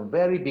has a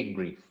very big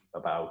brief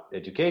about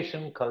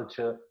education,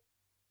 culture,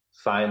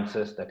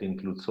 sciences that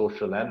include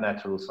social and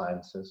natural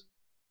sciences,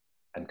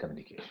 and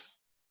communication.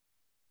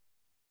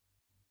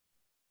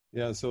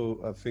 Yeah,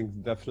 so I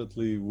think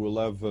definitely we'll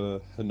have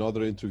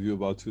another interview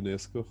about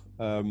UNESCO.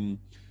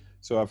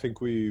 So I think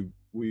we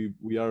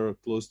are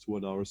close to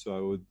 1 hour, so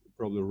I would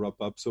probably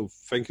wrap up. So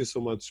thank you so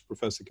much,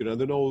 Professor Kiran. I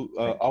don't know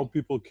how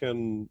people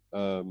can,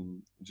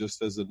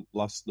 just as a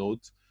last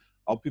note,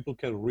 how people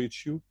can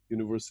reach you,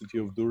 University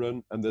of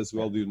Durham, and as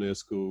well the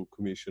UNESCO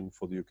Commission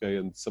for the UK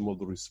and some of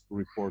the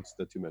reports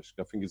that you mentioned.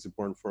 I think it's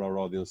important for our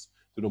audience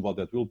to know about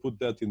that. We'll put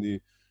that in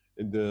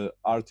the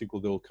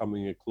article that will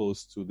coming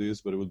close to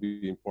this, but it will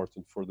be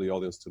important for the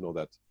audience to know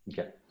that.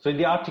 Okay. So in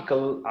the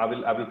article, I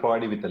will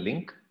provide you with a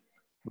link,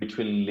 which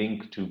will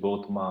link to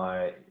both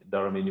my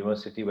Durham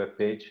University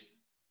webpage,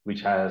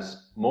 which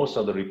has most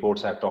of the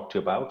reports I've talked to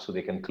you about. So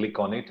they can click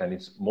on it,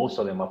 and most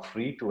of them are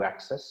free to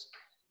access.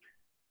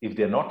 If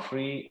they're not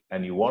free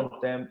and you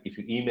want them, if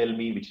you email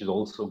me, which is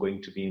also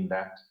going to be in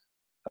that,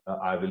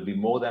 I will be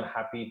more than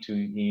happy to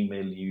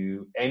email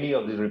you any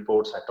of the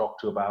reports I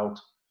talked to you about,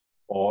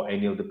 or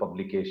any of the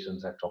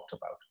publications I talked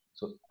about.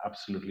 So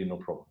absolutely no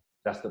problem.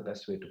 That's the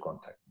best way to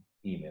contact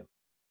me, email.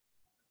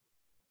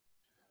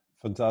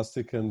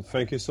 Fantastic. And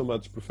thank you so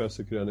much,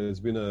 Professor Kiran. It's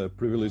been a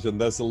privilege. And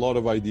there's a lot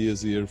of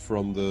ideas here,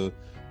 from the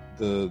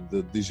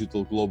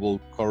digital global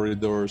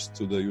corridors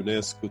to the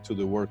UNESCO, to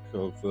the work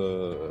of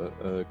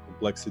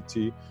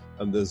complexity,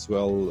 and as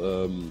well,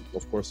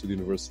 of course, the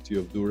University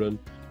of Durham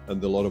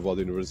and a lot of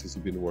other universities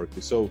have been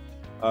working. So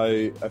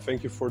I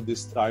thank you for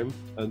this time,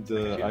 and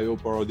I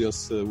hope our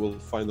audience will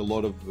find a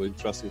lot of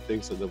interesting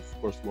things, and of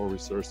course more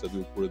research that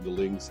we'll put in the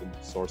links and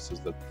sources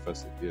that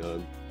Professor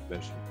Kiran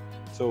mentioned.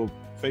 So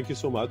thank you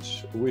so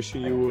much.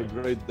 Wishing you a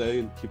great day,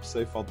 and keep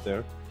safe out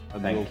there.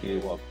 And thank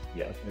you.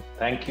 Yeah.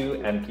 Thank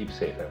you, and keep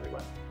safe,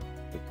 everyone.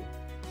 Thank you.